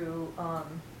to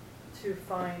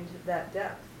find that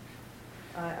depth.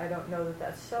 I don't know that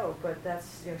that's so, but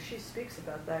that's, you know, she speaks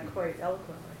about that quite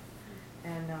eloquently,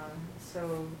 and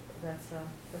so that's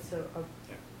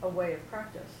a way of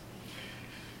practice.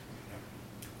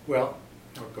 Well,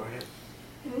 go ahead.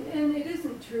 And it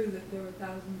isn't true that there were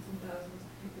thousands and thousands of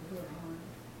people who are harmed.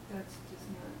 That's just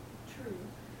not true.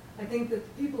 I think that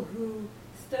the people who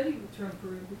studied with Trungpa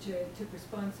Rinpoche took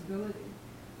responsibility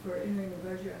for entering the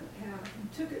Vajrayana path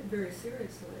and took it very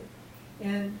seriously.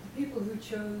 And the people who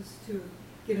chose to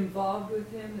get involved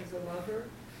with him as a lover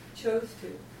chose to.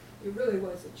 It really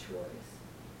was a choice.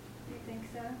 Do you think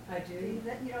so? I do. You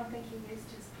don't think he used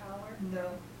his power?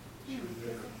 No. She was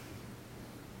there.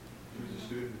 She was a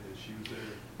student and she was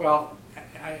there. Well,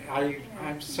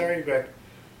 I'm sorry, but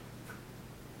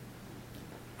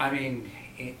I mean,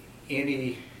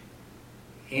 any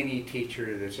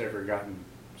teacher that's ever gotten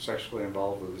sexually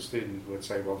involved with a student would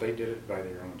say, well, they did it by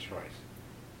their own choice.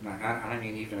 I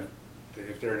mean, even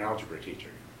if they're an algebra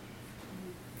teacher,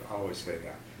 I always say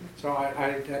that. So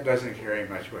that doesn't carry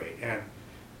much weight. And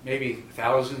maybe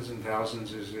thousands and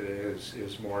thousands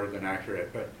is more than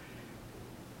accurate, but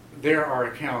there are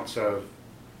accounts of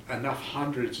enough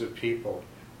hundreds of people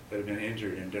that have been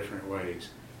injured in different ways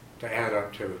to add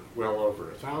up to well over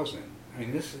 1,000. I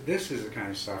mean, this is the kind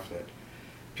of stuff that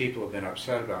people have been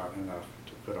upset about enough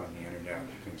to put on the internet and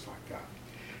things like that.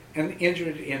 And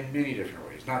injured in many different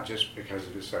ways, not just because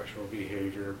of his sexual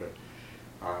behavior, but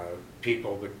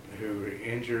people who were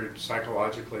injured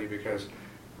psychologically because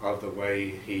of the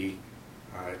way he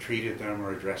treated them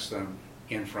or addressed them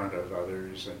in front of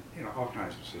others, and all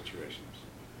kinds of situations.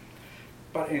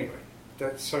 But anyway,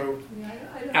 that's so.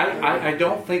 Yeah, I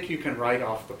don't think you can write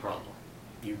off the problem.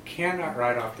 You cannot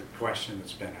write off the question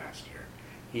that's been asked here.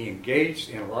 He engaged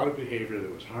in a lot of behavior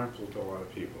that was harmful to a lot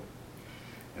of people.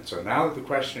 And so now the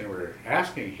question we're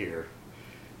asking here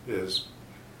is,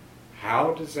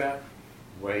 how does that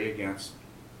weigh against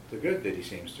the good that he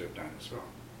seems to have done as well?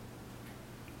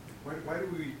 Why do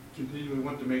we continually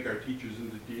want to make our teachers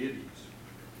into deities?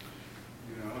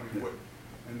 You know, I mean, what?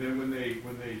 And then when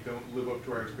they don't live up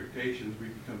to our expectations, we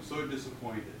become so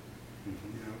disappointed. You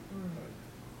know,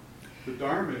 the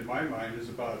Dharma, in my mind, is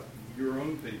about your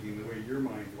own thinking, the way your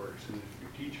mind works. And if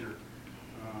your teacher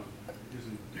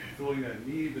isn't filling that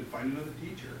need, then find another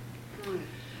teacher. There's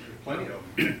plenty of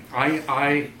them.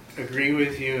 I agree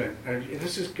with you, and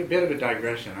this is a bit of a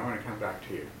digression. I want to come back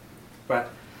to you.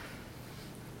 But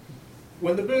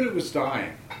when the Buddha was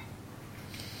dying,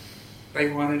 they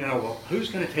wanted to know, well, who's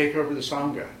going to take over the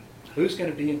Sangha? Who's going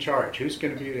to be in charge? Who's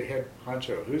going to be the head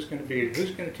honcho? Who's going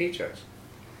to teach us?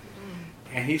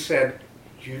 And he said,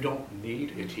 you don't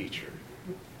need a teacher.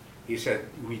 He said,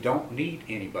 we don't need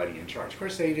anybody in charge. Of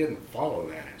course, they didn't follow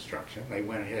that instruction. They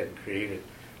went ahead and created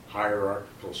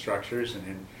hierarchical structures, and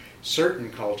in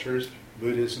certain cultures,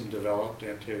 Buddhism developed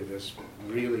into this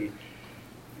really,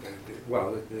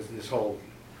 well, this whole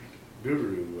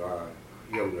guru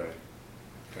yoga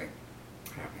thing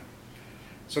happened.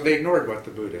 So they ignored what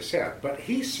the Buddha said. But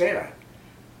he said,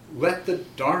 let the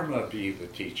Dharma be the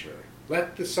teacher.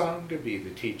 Let the Sangha be the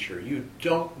teacher. You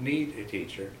don't need a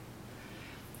teacher.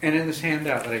 And in this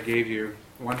handout that I gave you,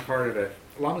 one part of it,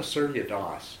 Lama Surya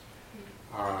Das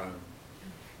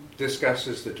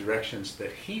discusses the directions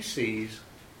that he sees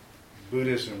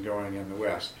Buddhism going in the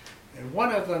West. And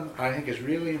one of them I think is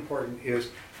really important is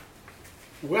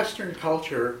Western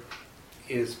culture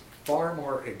is far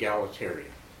more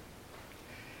egalitarian.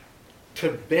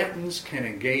 Tibetans can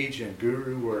engage in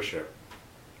guru worship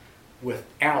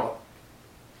without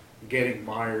getting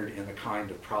mired in the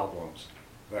kind of problems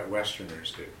that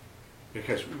Westerners do.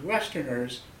 Because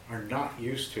Westerners are not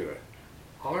used to it.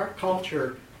 Our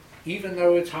culture, even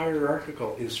though it's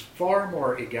hierarchical, is far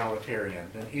more egalitarian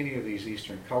than any of these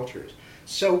Eastern cultures.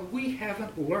 So we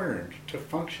haven't learned to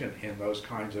function in those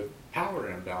kinds of power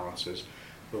imbalances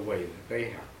the way that they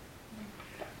have.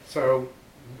 So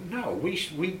no, we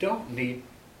don't need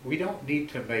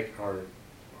to make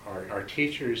our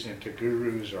teachers into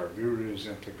gurus, our gurus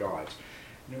into gods.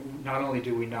 Not only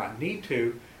do we not need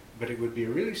to, but it would be a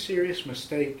really serious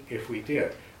mistake if we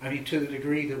did. I mean, to the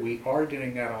degree that we are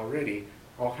doing that already,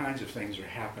 all kinds of things are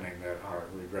happening that are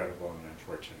regrettable and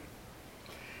unfortunate.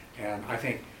 And I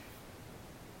think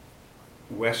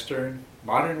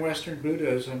modern Western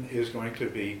Buddhism is going to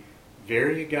be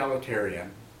very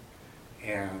egalitarian,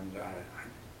 and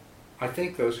I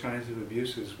think those kinds of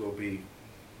abuses will be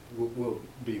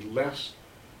less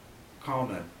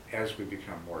common as we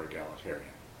become more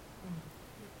egalitarian.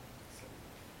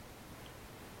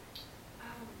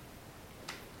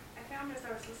 I found as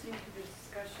I was listening to the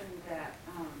discussion that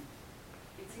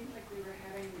it seemed like we were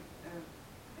having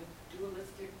a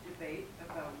dualistic debate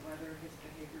about whether his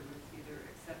behavior was either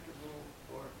acceptable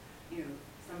or,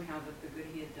 somehow that the good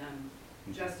he had done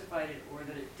justified it or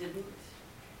that it didn't.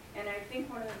 And I think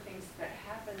one of the things that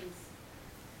happens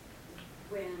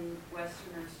when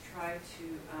Westerners try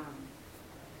to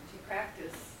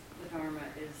practice the Dharma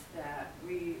is that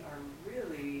we are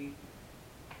really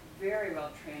very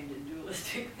well trained in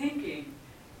dualistic thinking,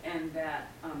 and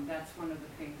that that's one of the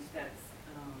things that's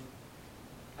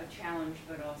a challenge,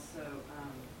 but also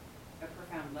a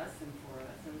profound lesson for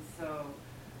us. And so,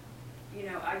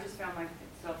 I just found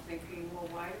myself thinking, well,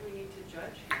 why do we need to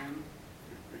judge him?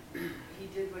 He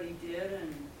did what he did,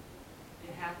 and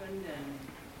it happened,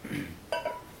 and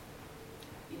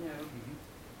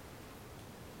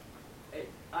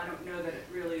I don't know that it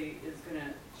really is going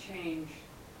to change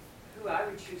who I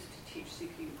would choose to teach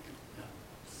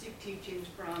seek teachings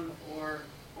from, or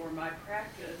my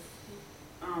practice.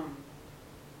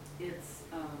 It's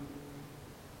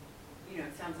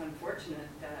it sounds unfortunate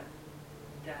that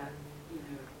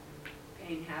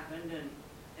pain happened,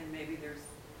 and maybe there's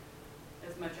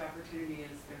as much opportunity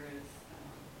as there is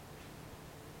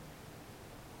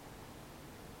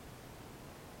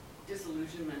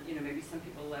disillusionment. Maybe some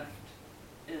people left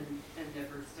and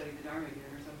never studied the Dharma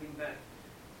again or something, but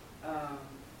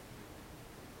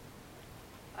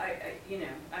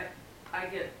I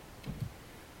get,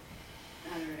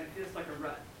 I don't know, it feels like a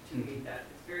rut to me that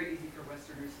it's very easy for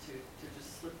Westerners to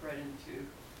just slip right into,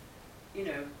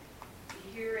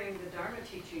 hearing the Dharma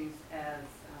teachings as,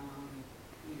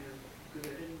 good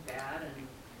and bad, and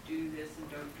do this and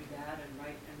don't do that, and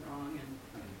right and wrong,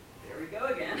 and there we go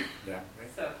again. Yeah. Right.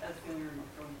 So that's the only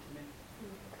remark going to me.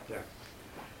 Yeah.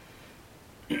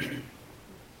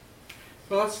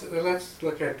 Well, let's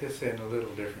look at this in a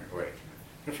little different way.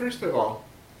 Now, first of all,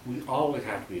 we always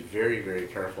have to be very, very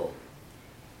careful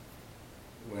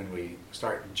when we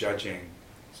start judging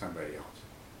somebody else.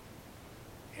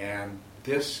 And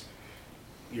this,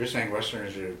 you're saying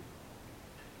Westerners are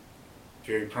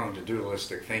very prone to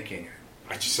dualistic thinking.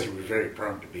 I just say we're very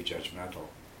prone to be judgmental.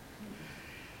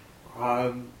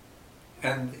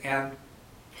 And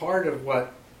part of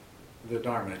what the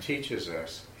Dharma teaches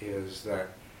us is that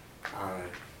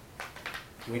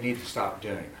we need to stop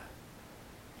doing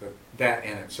that. That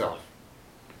in itself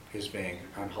is being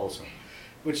unwholesome.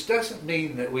 Which doesn't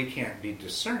mean that we can't be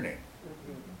discerning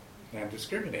and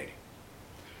discriminating.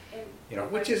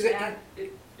 And which if is bad,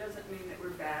 it doesn't mean that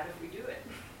we're bad if we do it.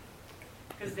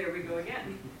 Because there we go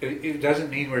again. It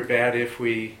doesn't mean we're bad if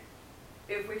we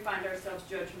find ourselves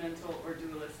judgmental or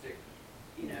dualistic,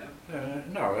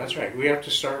 no, that's right. We have to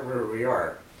start where we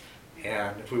are,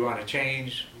 and if we want to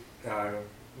change,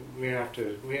 we have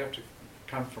to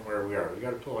come from where we are. We've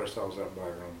got to pull ourselves up by our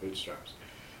own bootstraps.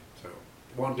 So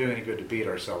it won't do any good to beat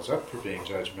ourselves up for being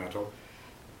judgmental,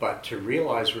 but to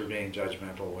realize we're being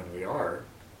judgmental when we are,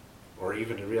 or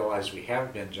even to realize we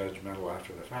have been judgmental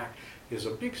after the fact, is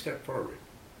a big step forward.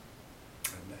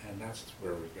 And that's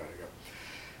where we've got to go.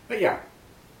 But yeah,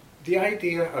 the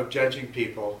idea of judging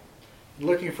people,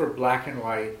 looking for black and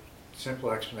white, simple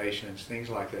explanations, things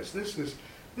like this is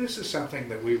something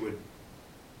that we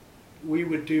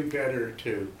would do better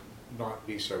to not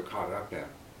be so caught up in.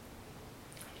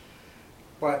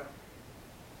 But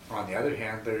on the other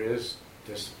hand, there is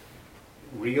this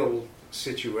real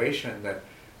situation that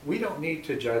we don't need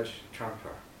to judge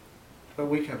Trungpa, but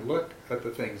we can look at the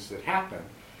things that happen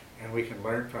and we can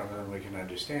learn from them and we can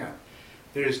understand.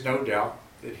 There is no doubt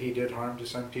that he did harm to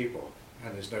some people,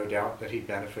 and there's no doubt that he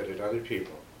benefited other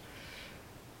people.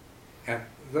 And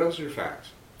those are facts.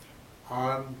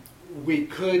 We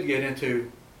could get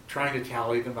into trying to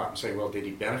tally them up and say, well, did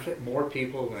he benefit more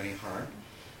people than he harmed?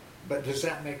 But does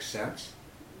that make sense?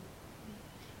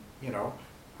 Well,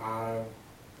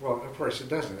 of course it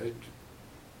doesn't.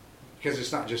 Because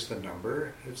it's not just the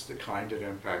number, it's the kind of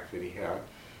impact that he had.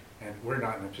 And we're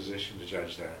not in a position to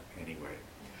judge that anyway.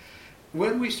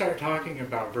 When we start talking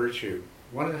about virtue,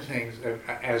 one of the things,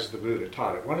 as the Buddha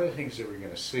taught it, one of the things that we're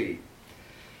going to see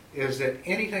is that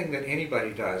anything that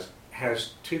anybody does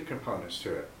has two components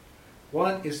to it.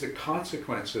 One is the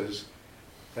consequences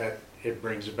that it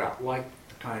brings about, like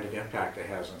the kind of impact it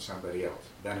has on somebody else,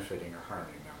 benefiting or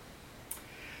harming them.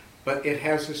 But it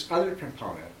has this other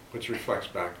component which reflects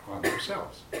back on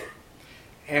themselves.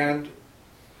 And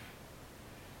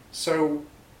so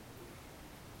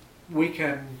we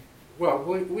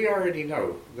already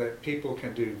know that people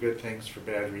can do good things for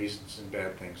bad reasons and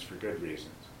bad things for good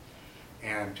reasons.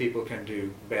 And people can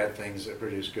do bad things that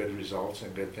produce good results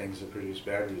and good things that produce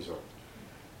bad results.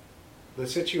 The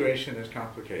situation is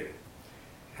complicated.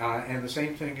 And the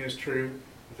same thing is true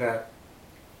that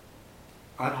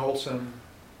unwholesome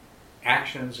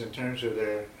actions in terms of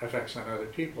their effects on other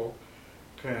people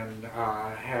can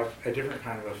have a different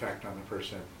kind of effect on the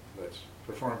person that's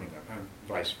performing them, and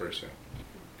vice versa.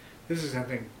 This is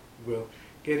something we'll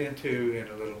get into in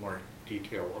a little more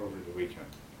detail over the weekend.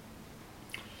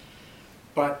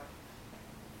 But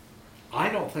I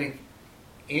don't think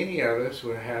any of us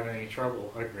would have any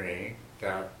trouble agreeing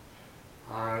that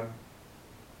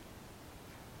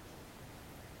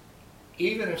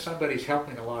even if somebody's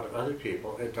helping a lot of other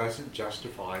people, it doesn't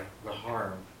justify the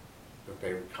harm that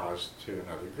they would cause to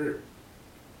another group.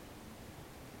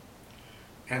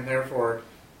 And therefore,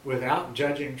 without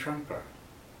judging Trungpa,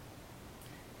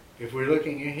 if we're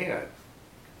looking ahead,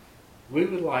 we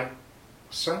would like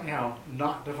somehow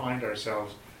not to find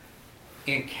ourselves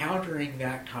encountering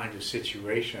that kind of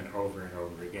situation over and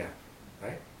over again,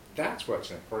 right? That's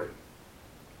what's important.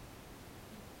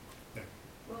 Yeah.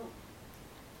 Well,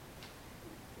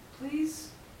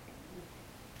 please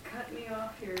cut me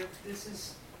off here if this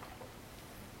is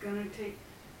going to take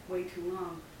way too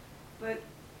long. But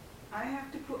I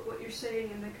have to put what you're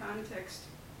saying in the context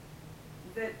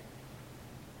that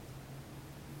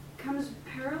comes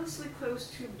perilously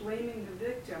close to blaming the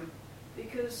victim,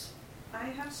 because I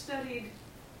have studied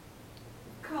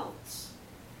cults.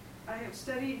 I have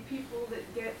studied people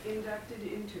that get inducted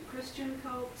into Christian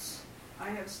cults. I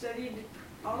have studied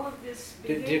all of this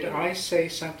behavior. Did I say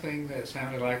something that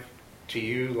sounded like to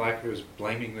you like it was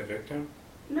blaming the victim?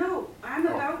 No, I'm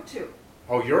about to.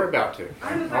 Oh, you're about to.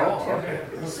 I'm about to.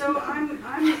 Okay. So I'm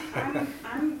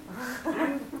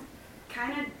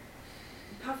kind of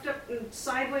puffed up and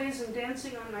sideways and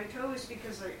dancing on my toes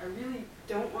because I really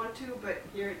don't want to, but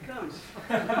here it comes.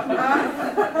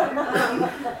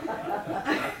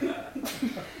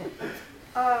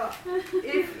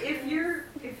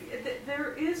 If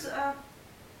there is a,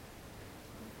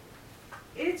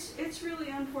 it's really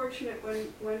unfortunate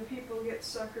when people get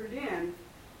suckered in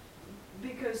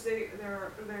because they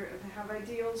have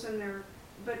ideals and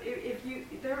but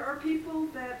there are people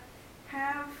that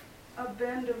have a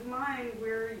bend of mind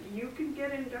where you can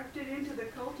get inducted into the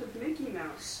cult of Mickey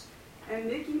Mouse. And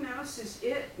Mickey Mouse is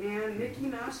it, man. Mickey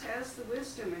Mouse has the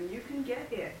wisdom and you can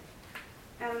get it.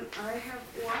 And I have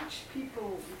watched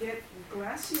people get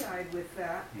glassy-eyed with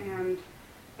that and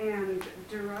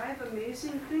derive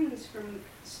amazing things from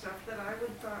stuff that I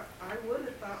would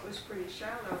have thought was pretty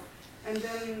shallow. And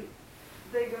then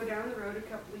they go down the road a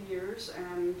couple of years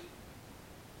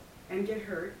and get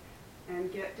hurt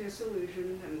and get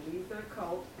disillusioned and leave their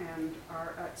cult and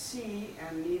are at sea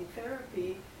and need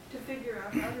therapy to figure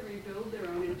out how to rebuild their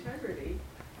own integrity.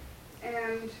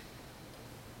 And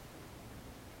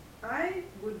I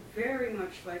would very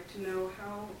much like to know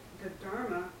how the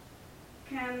Dharma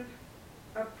can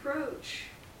approach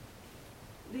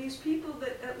these people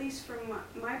that, at least from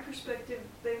my perspective,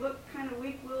 they look kind of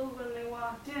weak-willed when they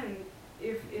walked in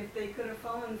if they could have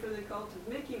fallen for the cult of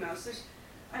Mickey Mouse.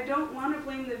 I don't want to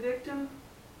blame the victim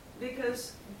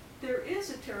because there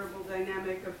is a terrible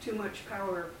dynamic of too much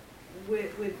power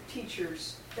with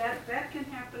teachers. That can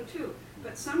happen too.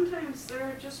 But sometimes there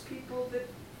are just people that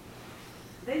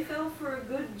they fell for a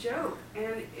good joke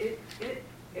and it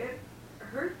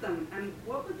hurt them. And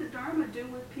what would the Dharma do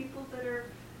with people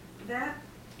that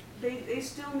they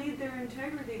still need their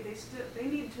integrity? They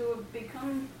need to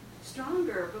become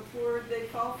stronger before they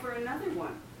fall for another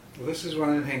one. Well, this is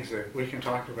one of the things that we can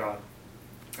talk about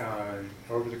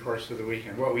over the course of the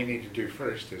weekend. What we need to do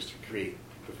first is to create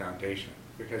the foundation,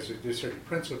 because there's certain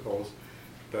principles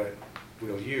that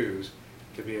we'll use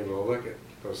to be able to look at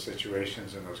those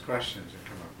situations and those questions and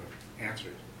come up with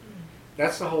answers.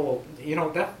 That's the whole,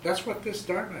 that's what this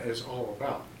Dharma is all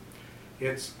about.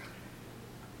 It's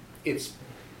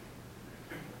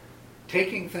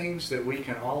taking things that we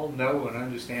can all know and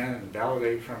understand and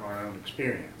validate from our own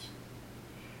experience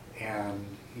and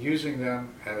using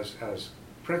them as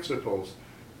principles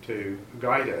to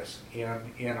guide us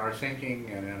in our thinking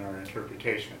and in our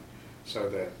interpretation so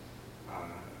that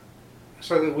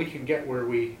we can get where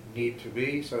we need to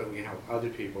be, so that we can help other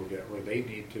people get where they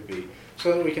need to be,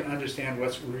 so that we can understand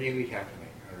what's really happening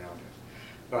around us.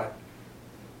 But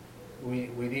we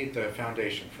need the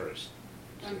foundation first.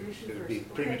 It would be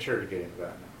premature to get into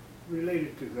that now.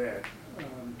 Related to that,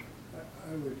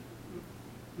 I would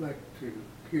like to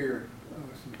hear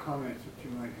some comments that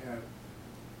you might have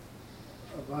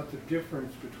about the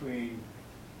difference between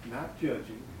not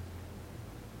judging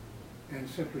and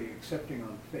simply accepting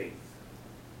on faith.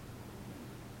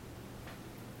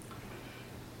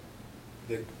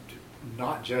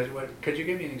 Not judge. Could you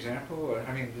give me an example?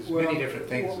 I mean, there's many different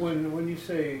things. When you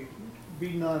say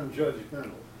be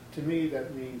non-judgmental, to me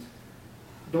that means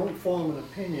don't form an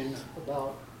opinion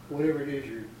about whatever it is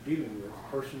you're dealing with,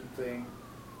 person, thing,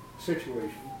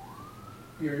 situation.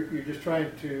 You're just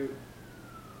trying to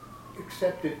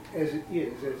accept it as it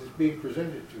is, as it's being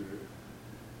presented to you.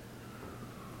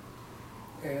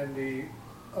 And the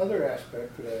other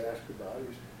aspect that I asked about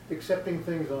is accepting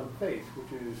things on faith,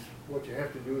 which is what you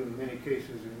have to do in many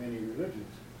cases in many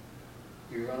religions.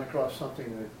 You run across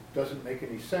something that doesn't make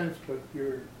any sense, but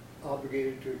you're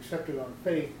obligated to accept it on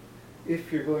faith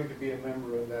if you're going to be a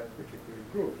member of that particular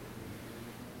group.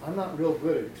 I'm not real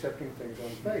good at accepting things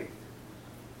on faith.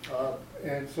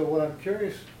 And so what I'm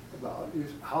curious about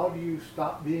is how do you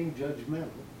stop being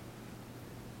judgmental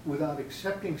without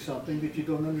accepting something that you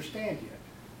don't understand yet?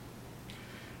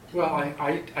 Well,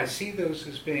 I see those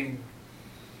as being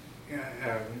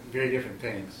very different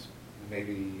things.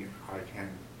 Maybe I can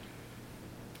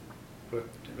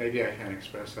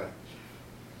express that.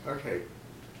 Okay.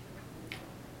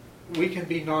 We can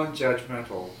be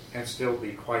non-judgmental and still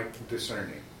be quite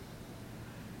discerning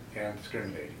and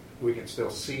discriminating. We can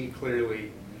still see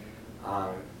clearly.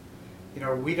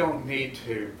 We don't need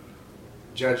to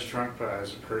judge Trungpa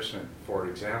as a person, for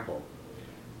example,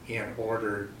 in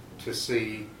order to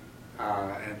see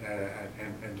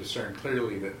and discern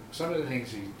clearly that some of the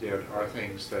things he did are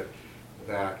things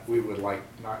that we would like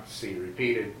not to see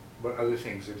repeated, but other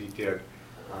things that he did,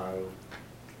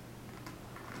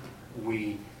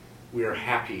 we are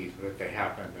happy that they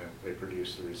happened and they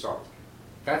produced the result.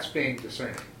 That's being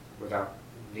discerning without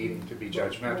needing to be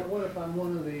judgmental. Well, what if I'm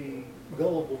one of the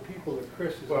gullible people that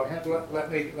Chris is happy?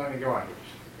 Let me go on.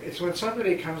 It's when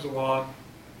somebody comes along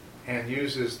and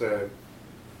uses the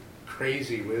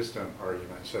crazy wisdom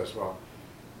argument, says, well,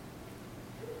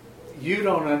 you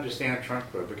don't understand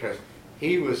Trungpa because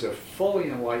he was a fully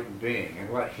enlightened being, and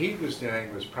what he was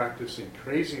doing was practicing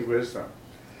crazy wisdom.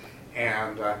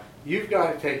 And you've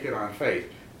got to take it on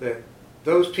faith that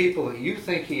those people that you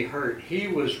think he hurt, he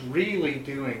was really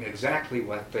doing exactly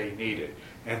what they needed.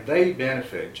 And they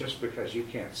benefit just because you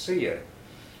can't see it.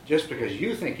 Just because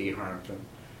you think he harmed them,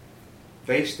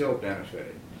 they still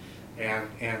benefited.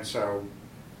 And so,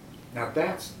 now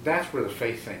that's where the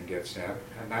faith thing gets in,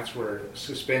 and that's where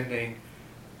suspending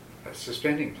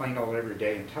plain old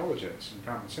everyday intelligence and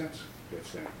common sense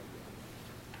gets in.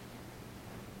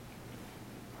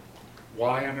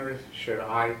 Why on earth should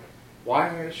I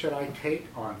take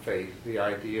on faith the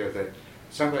idea that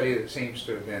somebody that seems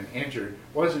to have been injured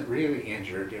wasn't really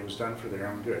injured, it was done for their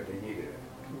own good, they needed it?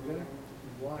 Exactly.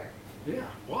 Why? Yeah,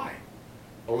 why?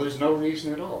 Well, there's no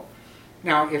reason at all.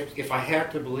 Now, if I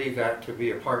had to believe that to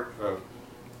be a part of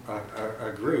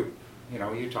a group,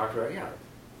 you talked about,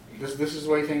 this is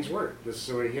the way things work. This is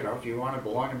the way, if you want to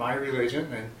belong to my religion,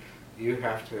 then you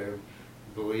have to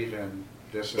believe in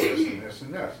this and this and this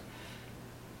and this.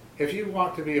 If you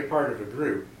want to be a part of a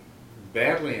group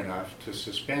badly enough to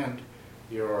suspend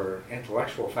your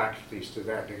intellectual faculties to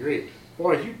that degree,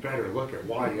 boy, you better look at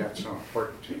why that's so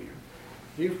important to you.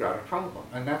 You've got a problem.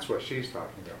 And that's what she's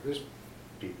talking about. There's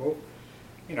people,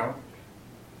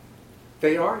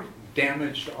 they are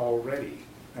damaged already,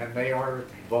 and they are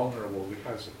vulnerable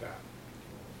because of that.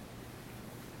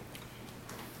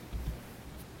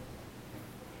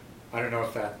 I don't know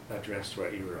if that addressed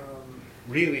what you were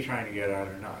really trying to get at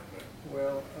or not. But.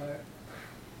 Well,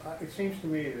 it seems to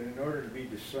me that in order to be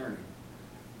discerning,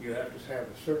 you have to have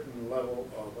a certain level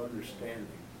of understanding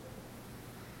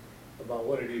about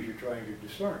what it is you're trying to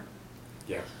discern.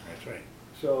 Yes, that's right.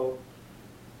 So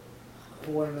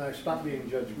when I stop being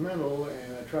judgmental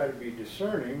and I try to be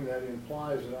discerning, that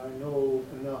implies that I know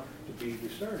enough to be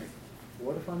discerning.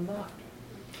 What if I'm not?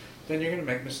 Then you're going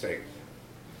to make mistakes.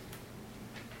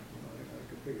 I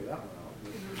could figure that one out.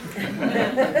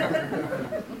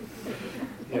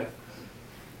 Yeah.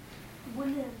 One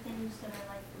of the things that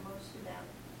I liked the most about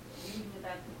reading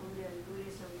about the Buddha and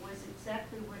Buddhism was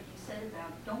exactly what he said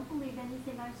about, don't believe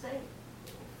anything I say.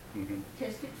 Mm-hmm.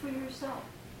 Test it for yourself.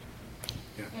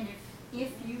 Yeah. And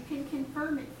if you can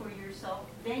confirm it for yourself,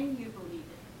 then you believe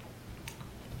it.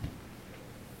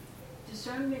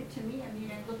 Discernment to me,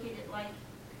 I look at it like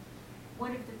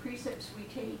one of the precepts we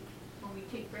take when we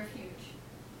take refuge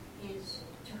is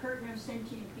to hurt no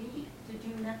sentient being, to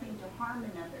do nothing to harm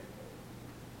another.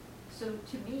 So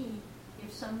to me,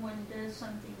 if someone does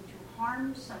something to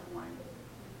harm someone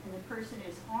and the person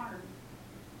is harmed,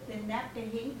 then that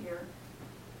behavior,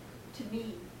 to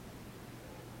me,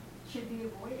 should be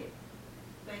avoided.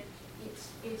 But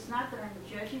it's not that I'm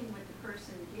judging what the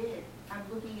person did. I'm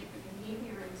looking at the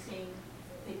behavior and saying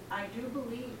that I do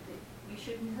believe that we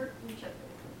shouldn't hurt each other.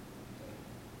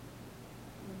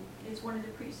 It's one of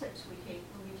the precepts we take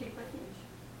when we take refuge.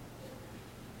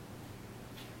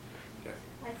 Yes.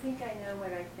 I think I know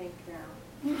what I think now.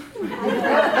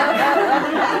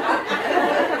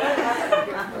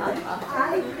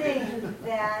 I think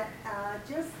that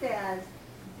just as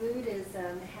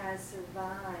Buddhism has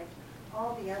survived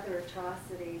all the other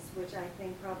atrocities, which I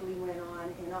think probably went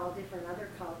on in all different other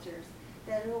cultures,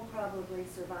 that it will probably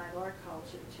survive our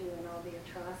culture too, and all the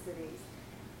atrocities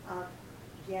of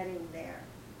getting there,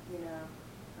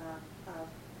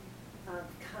 of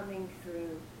coming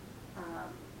through,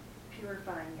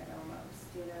 purifying it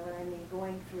almost, what I mean,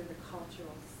 going through the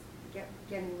cultural,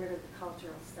 getting rid of the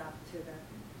cultural stuff to the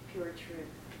pure truth,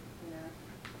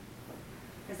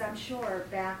 Because I'm sure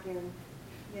back in,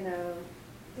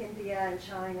 India and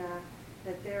China,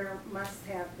 that there must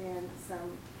have been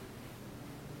some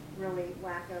really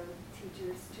wacko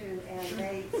teachers too, and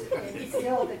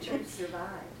still the truth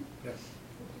survived. Yes.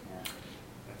 Yeah.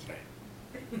 That's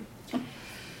right.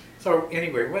 So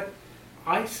anyway, what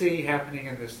I see happening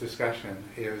in this discussion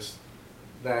is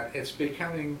that it's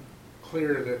becoming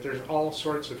clear that there's all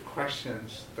sorts of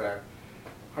questions that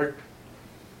are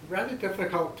rather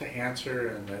difficult to answer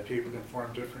and that people can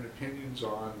form different opinions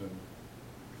on, and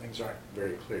things aren't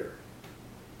very clear.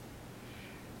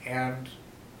 And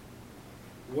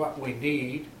what we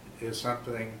need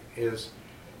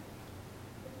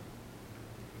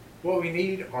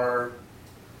are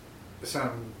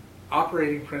some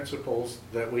operating principles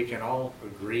that we can all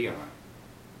agree on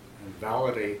and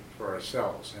validate for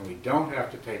ourselves. And we don't have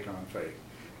to take on faith.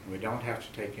 And we don't have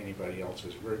to take anybody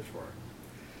else's word for it.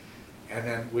 And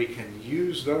then we can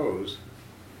use those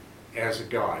as a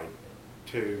guide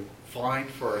to find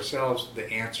for ourselves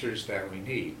the answers that we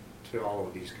need to all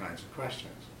of these kinds of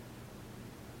questions.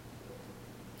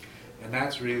 And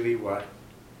that's really what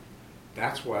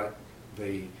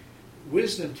the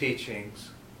wisdom teachings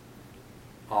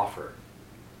offer.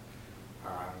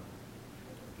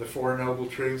 The Four Noble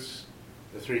Truths,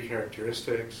 the three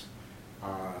characteristics,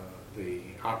 the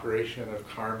operation of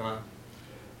karma.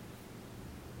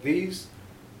 These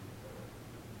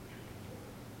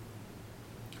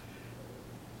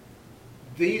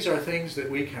are things that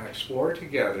we can explore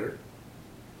together.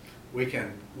 We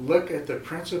can look at the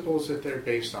principles that they're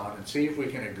based on and see if we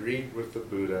can agree with the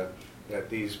Buddha that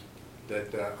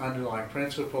the underlying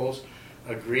principles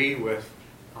agree with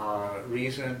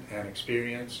reason and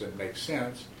experience and make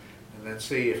sense, and then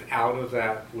see if out of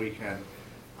that we can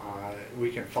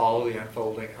follow the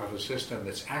unfolding of a system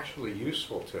that's actually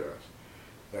useful to us,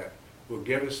 that will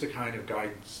give us the kind of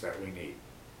guidance that we need.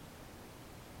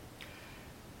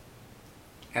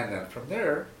 And then from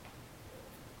there,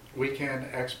 we can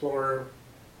explore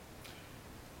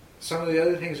some of the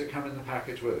other things that come in the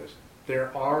package with us.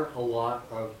 There are a lot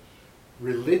of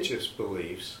religious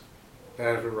beliefs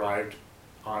that have arrived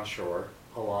on shore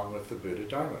along with the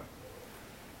Buddhadharma.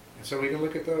 And so we can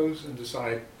look at those and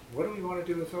decide, what do we want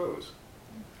to do with those?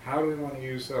 How do we want to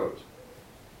use those?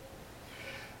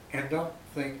 And don't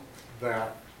think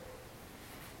that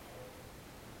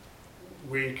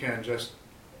we can just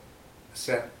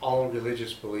set all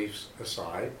religious beliefs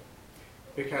aside,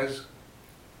 because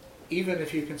even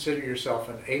if you consider yourself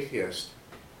an atheist,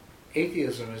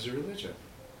 atheism is a religion.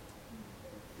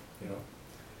 You know,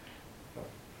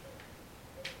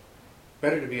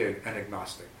 better to be an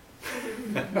agnostic,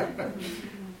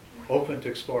 open to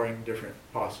exploring different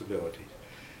possibilities.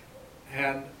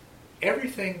 And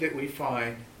everything that we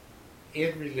find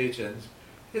in religions,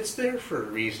 it's there for a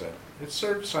reason. It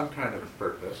serves some kind of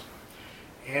purpose.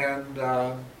 And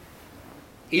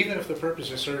even if the purpose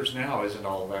it serves now isn't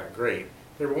all that great,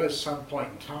 there was some point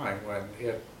in time when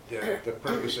the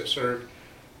purpose it served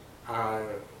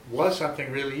was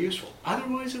something really useful.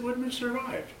 Otherwise it wouldn't have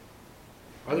survived.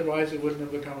 Otherwise it wouldn't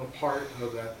have become a part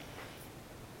of that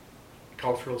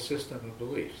cultural system of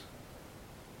beliefs.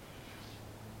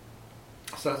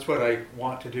 So that's what I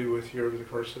want to do with you over the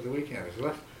course of the weekend. Is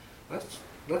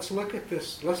let's look at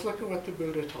this. Let's look at what the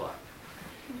Buddha taught.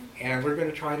 And we're going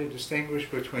to try to distinguish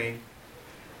between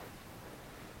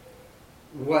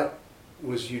what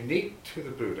was unique to the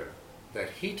Buddha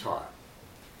that he taught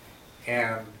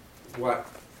and what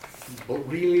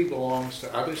really belongs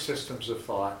to other systems of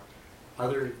thought,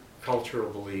 other cultural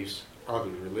beliefs, other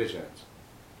religions.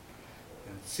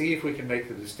 And see if we can make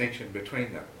the distinction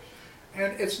between them.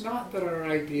 And it's not that our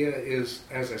idea is,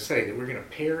 as I say, that we're going to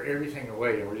pare everything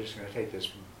away and we're just going to take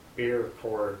this bare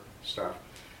core stuff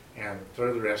and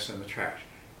throw the rest in the trash.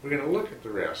 We're going to look at the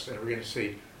rest and we're going to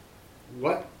see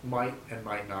what might and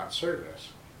might not serve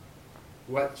us,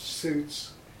 what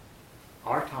suits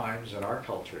our times and our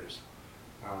cultures,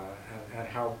 and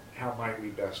how might we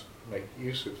best make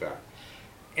use of that.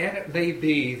 And it may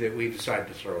be that we decide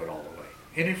to throw it all away.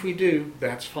 And if we do,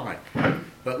 that's fine.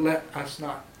 But let us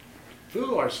not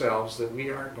fool ourselves that we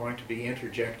aren't going to be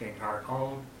interjecting our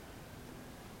own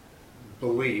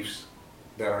beliefs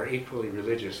that are equally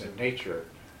religious in nature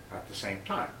at the same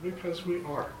time, because we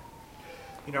are.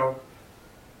 You know,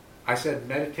 I said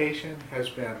meditation has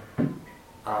been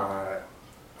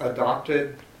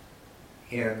adopted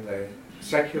in the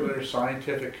secular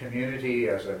scientific community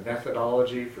as a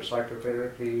methodology for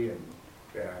psychotherapy and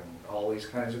all these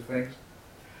kinds of things.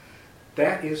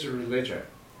 That is a religion.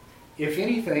 If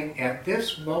anything, at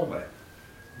this moment,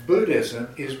 Buddhism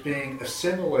is being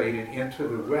assimilated into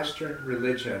the Western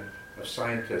religion of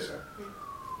scientism.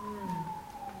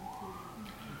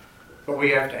 But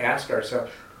we have to ask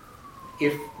ourselves,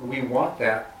 if we want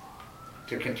that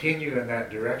to continue in that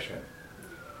direction.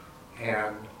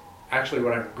 And actually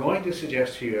what I'm going to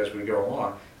suggest to you as we go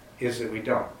on is that we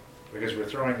don't, because we're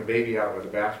throwing the baby out with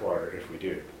the bathwater if we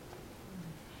do.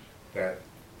 That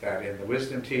in the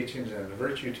wisdom teachings and the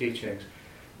virtue teachings,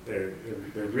 they're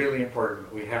really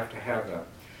important. We have to have them.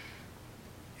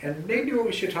 And maybe what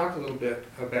we should talk a little bit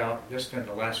about, just in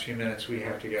the last few minutes we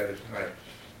have together tonight,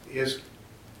 is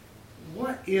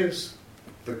what is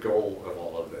the goal of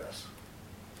all of this?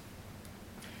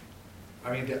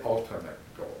 I mean, the ultimate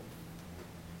goal.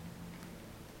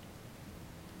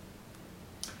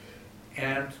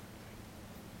 And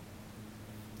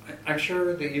I'm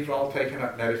sure that you've all taken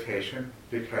up meditation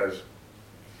because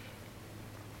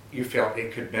you felt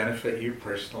it could benefit you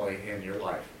personally in your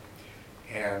life.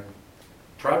 And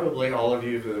probably all of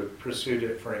you who have pursued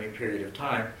it for any period of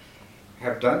time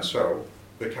have done so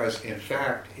because in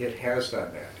fact it has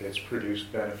done that. It's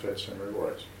produced benefits and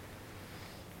rewards.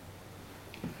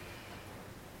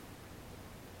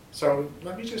 So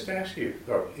let me just ask you,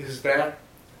 though, is that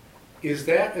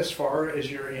as far as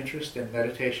your interest in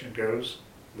meditation goes,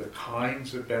 the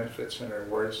kinds of benefits and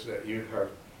rewards that you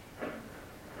have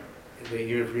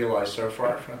realized so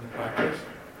far from the practice?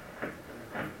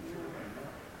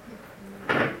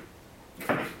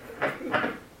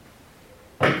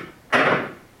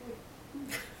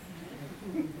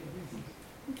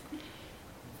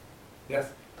 Yes?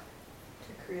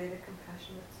 To create a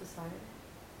compassionate society.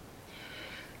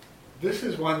 This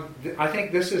is one, I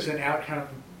think this is an outcome,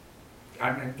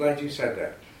 I'm glad you said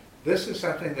that. This is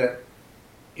something that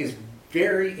is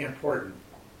very important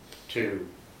to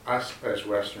us as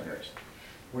Westerners.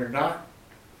 We're not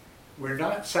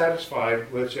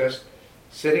satisfied with just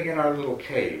sitting in our little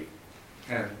cave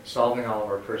and solving all of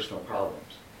our personal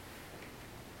problems.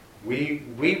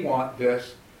 We want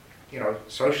this,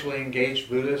 socially engaged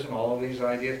Buddhism, all of these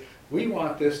ideas, we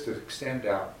want this to extend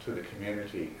out to the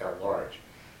community at large.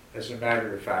 As a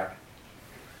matter of fact,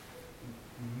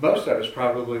 most of us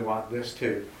probably want this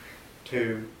to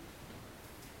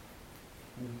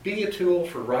be a tool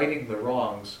for righting the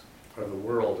wrongs of the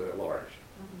world at large.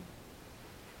 Mm-hmm.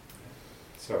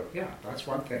 So, yeah, that's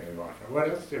one thing we want. What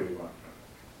else do we want?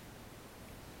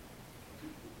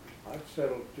 I've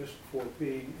settled just for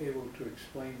being able to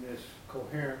explain this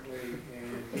coherently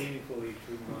and meaningfully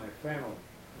to my family.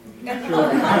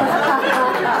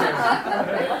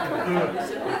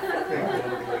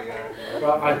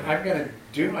 Well, I'm going to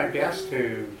do my best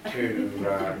to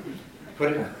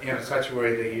put it in such a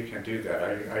way that you can do that.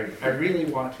 I really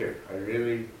want to.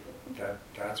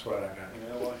 That's what I'm going to.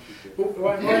 I want you to.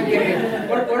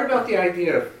 What about the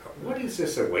idea of, what is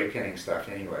this awakening stuff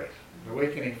anyway?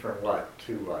 Awakening from what?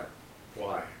 To what?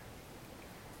 Why?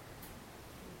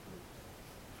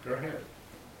 Go ahead.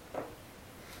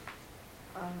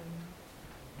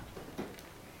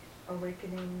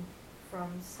 Awakening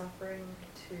from suffering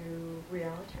to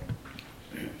reality.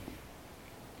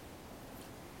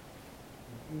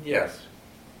 Yes.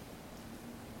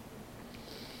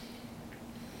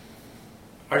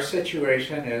 Our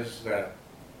situation is that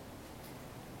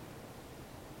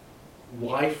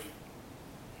life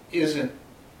isn't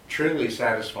truly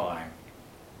satisfying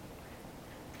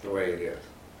the way it is.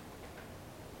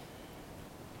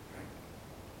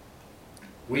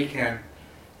 We can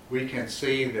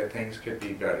see that things could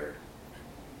be better.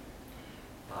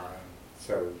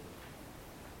 So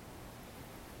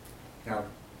now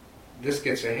this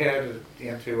gets ahead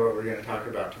into what we're going to talk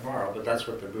about tomorrow, but that's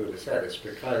what the Buddha said. It's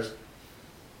because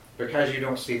you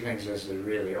don't see things as they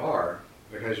really are,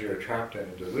 because you're trapped in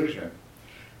a delusion,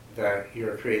 that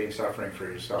you're creating suffering for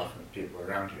yourself and people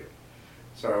around you.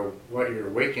 So what you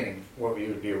would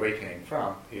be awakening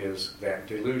from is that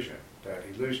delusion, that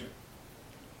illusion.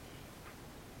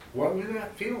 What would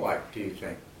that feel like, do you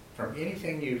think? From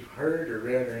anything you've heard or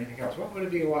read or anything else, what would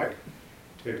it be like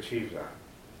to achieve that?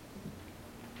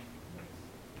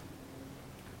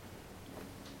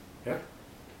 Yeah?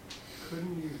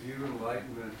 Couldn't you view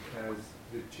enlightenment as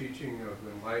the teaching of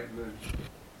enlightenment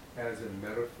as a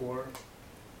metaphor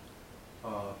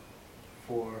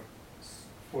for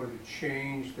the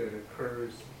change that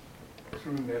occurs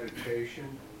through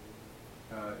meditation,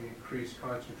 increased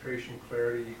concentration,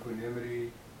 clarity,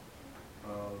 equanimity,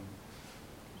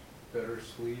 better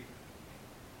sleep,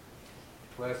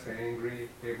 less angry,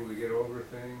 able to get over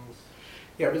things?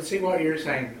 Yeah, but see what you're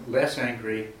saying, less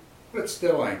angry, but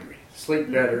still angry. Sleep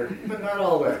better, but not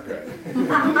all that good.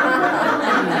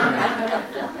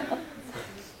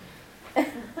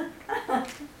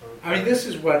 I mean, this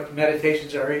is what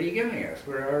meditation's already giving us.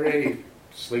 We're already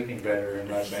sleeping better and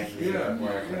less angry. Yeah, And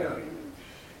more yeah. happy.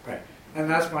 Right. And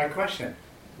that's my question.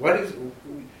 What's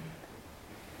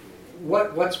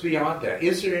beyond that?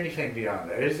 Is there anything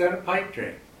beyond that? Is that a pipe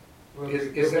dream? Well,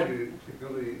 Is that the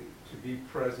ability to be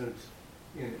present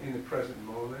in the present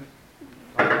moment?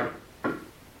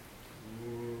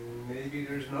 Maybe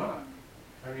there's not.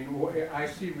 I mean, I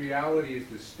see reality as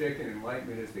the stick and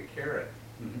enlightenment as the carrot.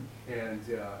 Mhm. And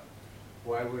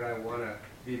why would I want to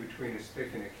be between a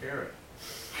stick and a carrot?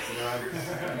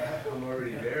 I'm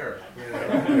already there.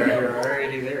 You're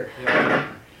already there. Yeah.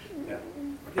 Yeah.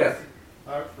 Yes.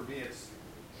 For me, it's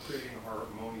creating a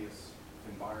harmonious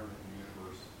environment in the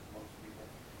universe amongst people.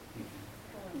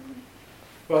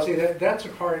 Well, see, that's a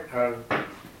part of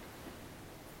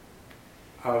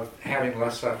having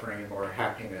less suffering and more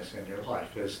happiness in your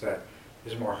life, is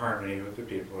more harmony with the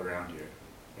people around you.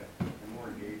 Yeah. And more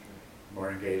engagement.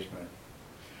 More engagement.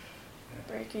 Yeah.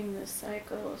 Breaking the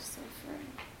cycle of suffering.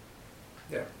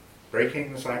 Yeah.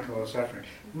 breaking the cycle of suffering.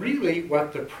 Really,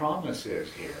 what the promise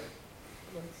is here,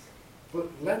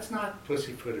 let's not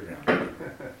pussyfoot around it.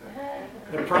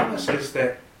 The promise is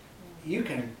that you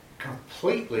can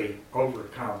completely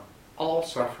overcome all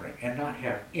suffering and not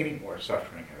have any more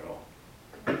suffering at all.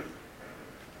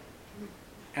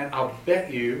 And I'll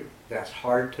bet you that's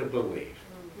hard to believe.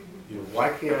 You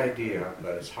like the idea,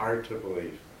 but it's hard to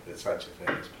believe that such a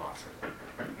thing is possible.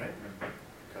 Right?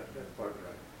 Got that part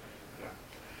right.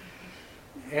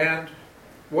 Yeah. And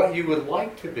what you would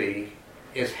like to be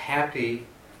is happy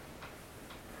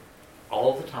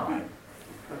all the time,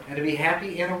 and to be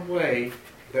happy in a way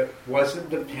that wasn't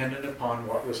dependent upon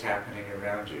what was happening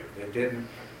around you. That didn't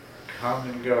come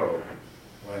and go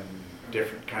when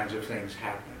different kinds of things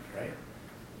happened, right?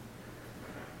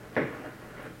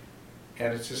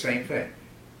 And it's the same thing.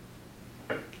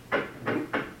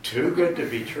 Too good to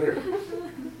be true.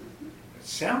 It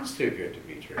sounds too good to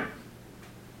be true.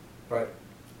 But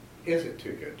is it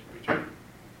too good to be true?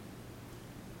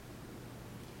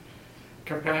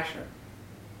 Compassion.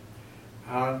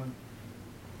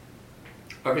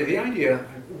 Okay, the idea,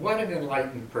 what an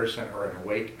enlightened person or an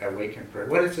awakened person,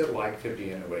 what is it like to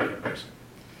be an awakened person?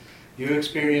 You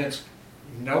experience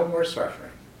no more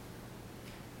suffering.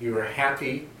 You are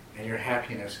happy, and your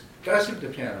happiness doesn't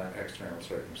depend on external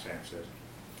circumstances.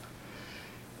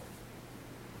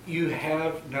 You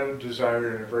have no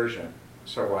desire and aversion,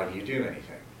 so why do you do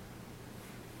anything?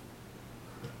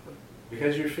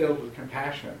 Because you're filled with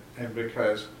compassion, and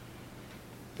because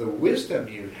the wisdom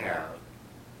you have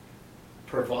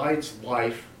provides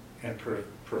life and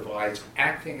provides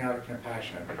acting out of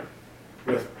compassion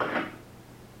with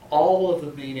all of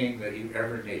the meaning that you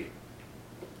ever need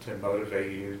to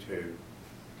motivate you to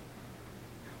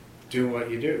do what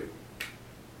you do.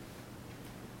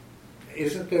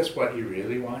 Isn't this what you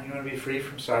really want? You want to be free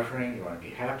from suffering, you want to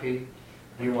be happy,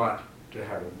 you want to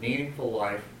have a meaningful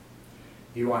life,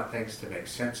 you want things to make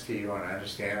sense to you, you want to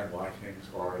understand why things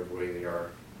are the way they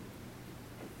are.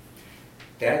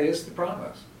 That is the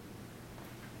promise.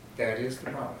 That is the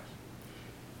promise.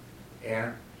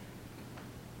 And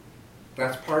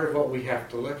that's part of what we have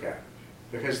to look at.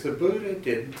 Because the Buddha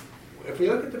didn't, if we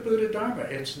look at the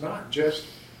Buddhadharma, it's not just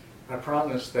a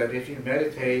promise that if you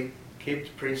meditate, keep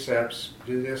the precepts,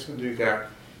 do this and do that,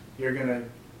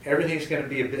 everything's going to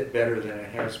be a bit better than it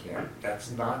has been.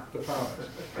 That's not the promise.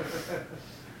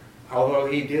 Although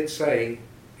he did say,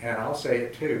 and I'll say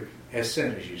it too, as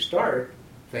soon as you start,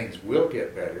 things will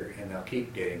get better, and they'll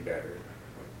keep getting better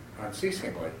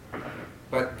unceasingly.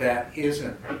 But that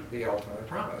isn't the ultimate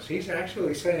promise. He's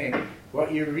actually saying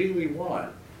what you really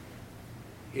want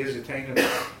is attainable.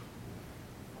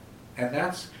 And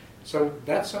that's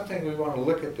something we want to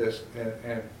look at this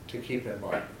and to keep in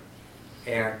mind.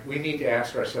 And we need to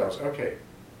ask ourselves, okay,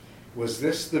 was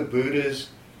this the Buddha's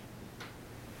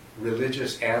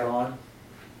religious add-on?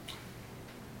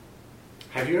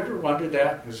 Have you ever wondered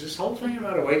that? Is this whole thing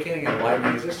about awakening and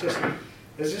enlightenment, is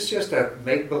this just a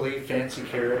make-believe fancy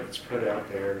carrot that's put out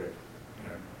there to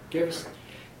give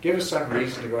us some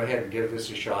reason to go ahead and give this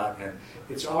a shot? And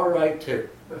it's all right to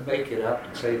make it up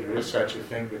and say there is such a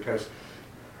thing because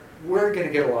we're going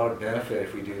to get a lot of benefit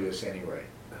if we do this anyway.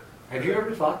 Have you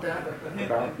ever thought that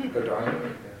about the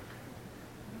Dharma?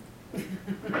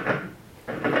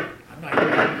 I'm not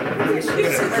this is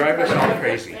going to drive us all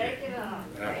crazy. Take it off.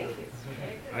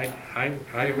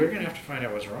 We're going to have to find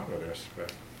out what's wrong with us,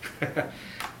 but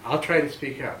I'll try to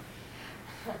speak up.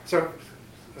 So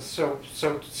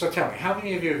tell me, how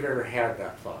many of you have ever had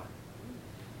that thought?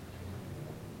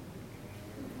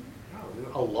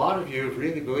 Oh, a lot of you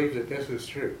really believe that this is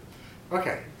true.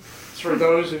 Okay, for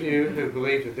those of you who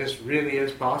believe that this really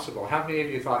is possible, how many of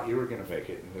you thought you were going to make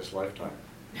it in this lifetime?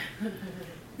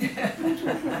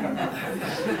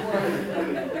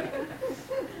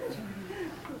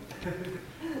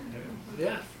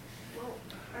 Yeah. Well,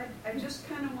 I just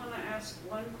kind of want to ask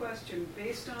one question.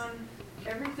 Based on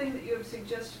everything that you have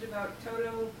suggested about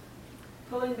Toto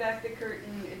pulling back the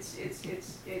curtain, it's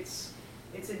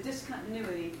a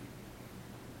discontinuity.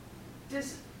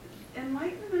 Does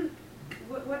enlightenment,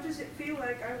 what does it feel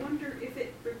like? I wonder if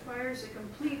it requires a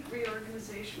complete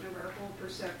reorganization of our whole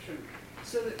perception,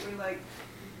 so that we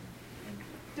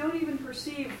don't even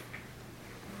perceive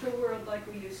the world like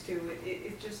we used to.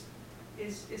 It just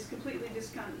is completely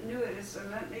discontinuous,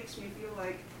 and that makes me feel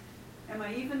like, am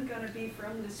I even going to be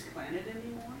from this planet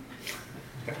anymore?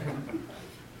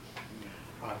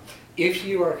 If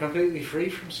you are completely free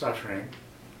from suffering,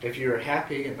 if you are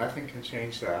happy and nothing can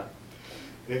change that,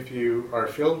 if you are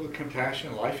filled with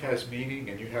compassion, life has meaning,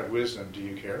 and you have wisdom, do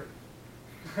you care?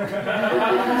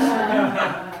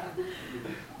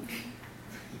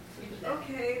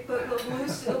 Okay, but will blue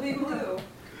still be blue?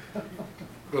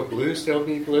 Will blue still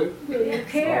be blue? Will you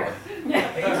care?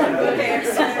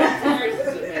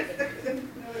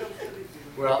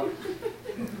 Well,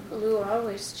 Blue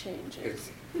always changes.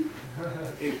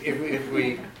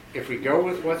 if we go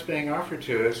with what's being offered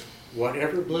to us,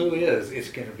 whatever blue is,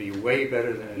 it's going to be way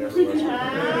better than it ever was.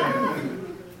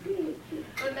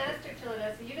 But Master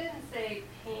Culadasa, you didn't say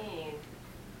pain.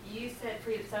 You said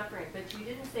free of suffering, but you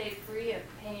didn't say free of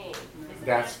pain. Isn't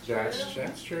That's that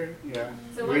true? true. Yeah.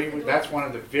 So That's one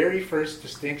of the very first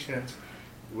distinctions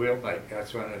we'll make.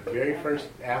 That's one of the very first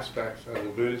aspects of the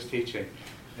Buddha's teaching,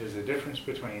 is the difference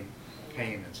between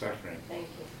pain and suffering. Thank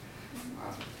you.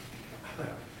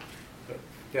 But,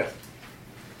 yes.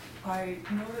 I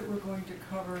know that we're going to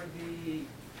cover the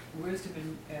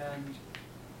wisdom and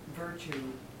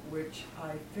virtue, which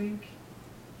I think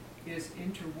is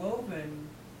interwoven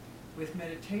with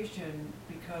meditation,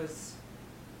 because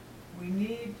we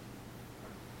need,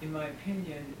 in my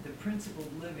opinion, the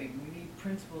principled living. We need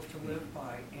principles to live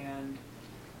by, and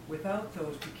without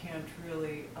those we can't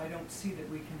really, I don't see that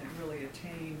we can really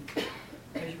attain,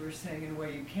 as you were saying, in a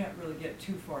way, you can't really get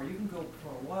too far. You can go for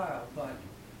a while, but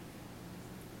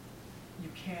you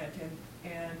can't.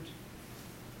 And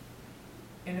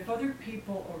if other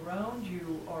people around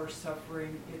you are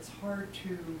suffering, it's hard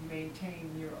to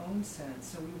maintain your own sense.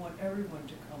 So we want everyone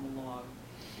to come along.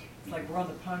 It's like we're on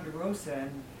the Ponderosa,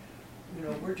 and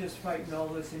we're just fighting all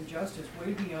this injustice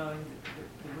way beyond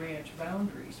the ranch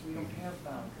boundaries. We don't have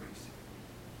boundaries.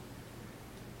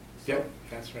 Yep,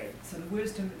 that's right. So the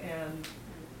wisdom and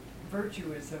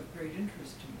virtue is of great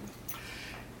interest to me.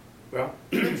 Well,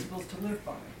 principles to live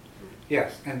by.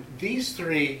 Yes, and these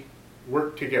three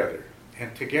work together,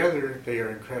 and together they are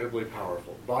incredibly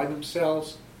powerful. By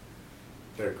themselves,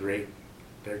 they're great.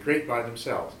 They're great by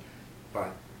themselves,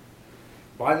 but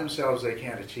by themselves they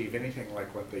can't achieve anything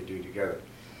like what they do together.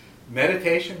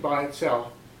 Meditation by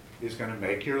itself is going to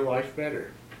make your life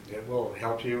better. It will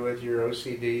help you with your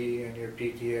OCD and your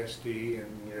PTSD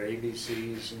and your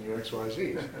ABCs and your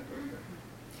XYZs.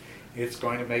 It's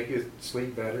going to make you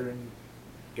sleep better and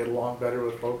get along better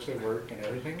with folks at work and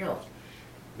everything else.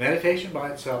 Meditation by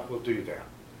itself will do that.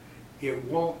 It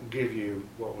won't give you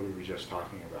what we were just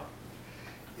talking about.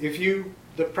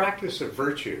 The practice of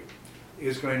virtue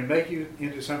is going to make you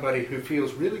into somebody who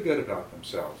feels really good about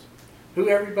themselves, who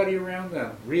everybody around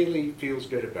them really feels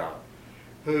good about,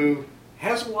 who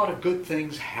has a lot of good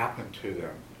things happen to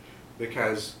them,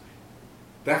 because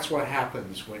that's what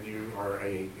happens when you are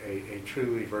a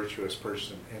truly virtuous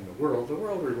person in the world. The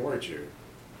world rewards you.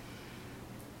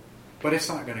 But it's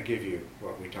not going to give you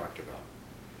what we talked about.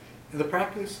 And the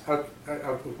practice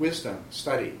of wisdom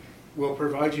study will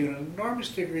provide you an enormous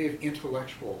degree of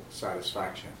intellectual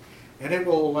satisfaction. And it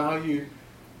will allow you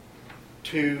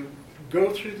to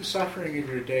go through the suffering of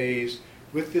your days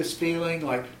with this feeling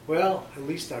like, well, at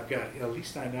least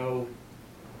I know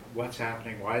what's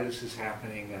happening, why this is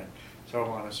happening, and so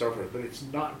on and so forth. But it's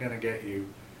not going to get you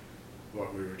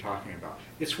what we were talking about.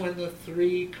 It's when the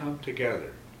three come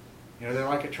together. They're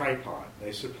like a tripod.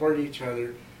 They support each other.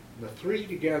 And the three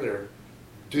together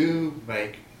do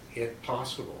make it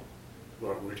possible,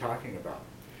 what we're talking about.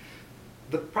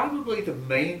 Probably the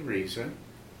main reason,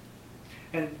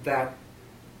 and that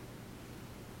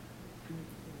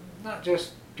not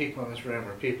just people in this room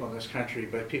or people in this country,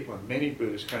 but people in many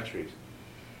Buddhist countries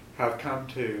have come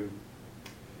to,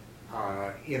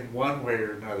 in one way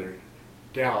or another,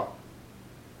 doubt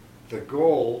the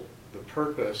goal, the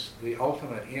purpose, the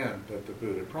ultimate end that the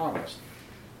Buddha promised,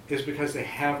 is because they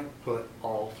haven't put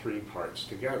all three parts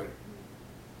together.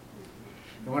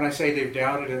 And when I say they've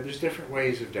doubted it, there's different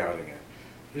ways of doubting it.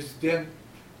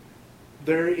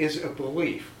 There is a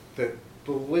belief that,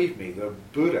 believe me, the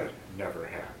Buddha never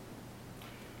had,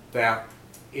 that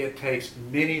it takes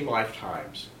many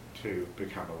lifetimes to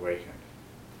become awakened.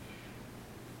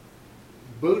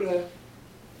 Buddha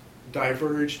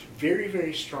diverged very,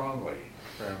 very strongly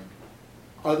from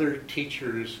other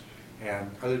teachers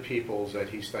and other peoples that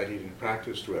he studied and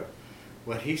practiced with,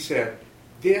 when he said,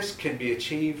 this can be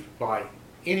achieved by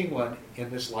anyone in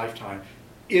this lifetime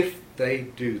if they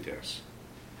do this.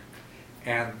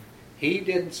 And he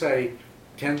didn't say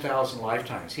 10,000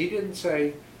 lifetimes. He didn't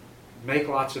say make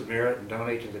lots of merit and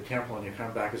donate to the temple and you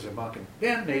come back as a monk and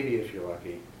then maybe if you're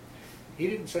lucky. He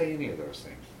didn't say any of those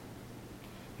things.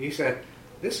 He said,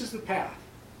 this is the path.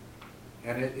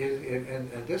 And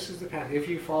this is the path. If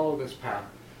you follow this path,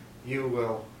 you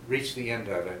will reach the end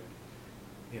of it,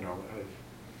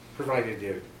 provided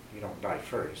you don't die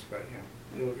first, but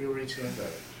you'll reach the end of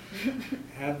it.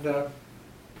 And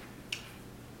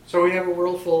so we have a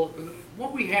world full.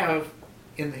 What we have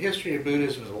in the history of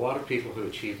Buddhism, there's a lot of people who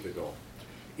achieved the goal.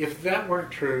 If that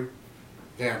weren't true,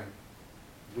 then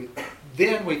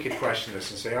we could question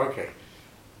this and say, okay,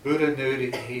 Buddha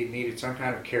knew that he needed some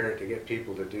kind of carrot to get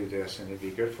people to do this, and it'd be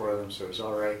good for them, so it was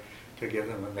all right to give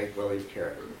them a make-believe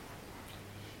carrot.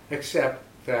 Except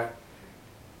that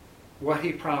what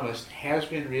he promised has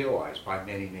been realized by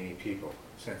many, many people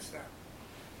since then.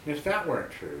 And if that weren't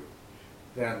true,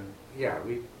 then yeah,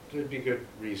 there'd be good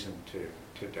reason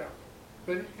to doubt.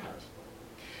 But it has.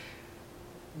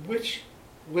 Which,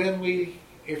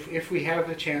 if we have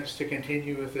the chance to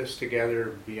continue with this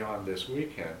together beyond this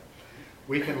weekend,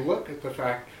 we can look at the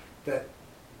fact that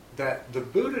the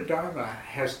Buddhadharma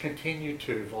has continued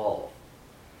to evolve.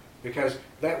 Because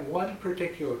that one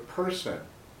particular person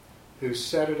who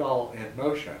set it all in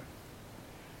motion,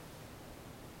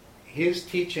 his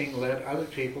teaching led other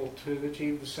people to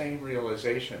achieve the same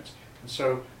realizations. And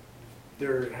so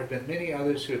there have been many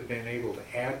others who have been able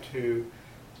to add to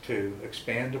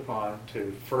expand upon,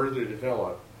 to further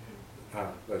develop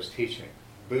those teachings.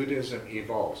 Buddhism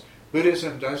evolves.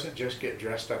 Buddhism doesn't just get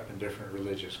dressed up in different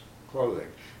religious clothing.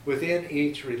 Within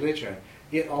each religion,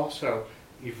 it also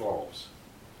evolves.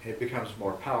 It becomes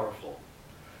more powerful.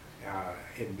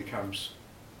 It becomes,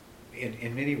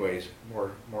 in many ways,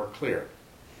 more clear.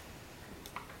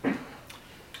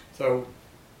 So,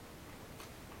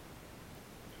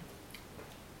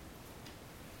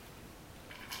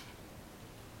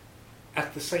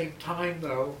 at the same time,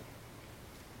 though,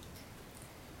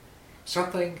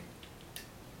 something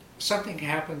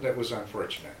happened that was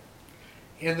unfortunate.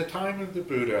 In the time of the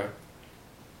Buddha,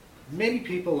 many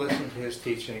people listened to his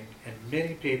teaching, and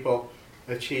many people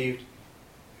achieved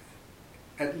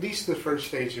at least the first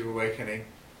stage of awakening,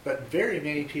 but very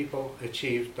many people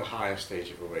achieved the highest stage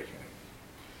of awakening.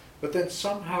 But then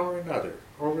somehow or another,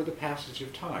 over the passage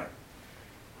of time,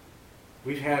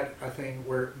 we've had a thing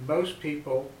where most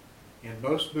people in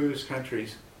most Buddhist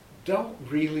countries don't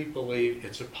really believe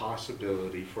it's a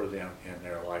possibility for them in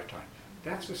their lifetime.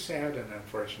 That's a sad and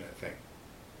unfortunate thing.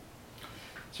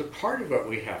 So part of what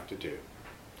we have to do,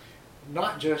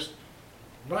 not just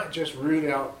root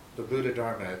out the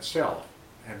Buddhadharma itself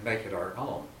and make it our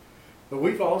own, but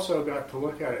we've also got to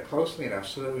look at it closely enough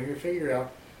so that we can figure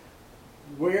out,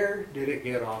 where did it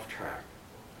get off track?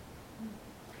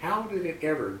 How did it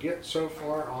ever get so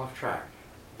far off track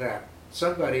that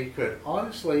somebody could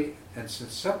honestly, and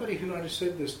since somebody who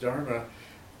understood this Dharma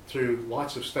through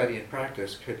lots of study and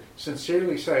practice could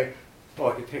sincerely say,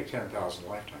 well, it could take 10,000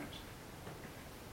 lifetimes.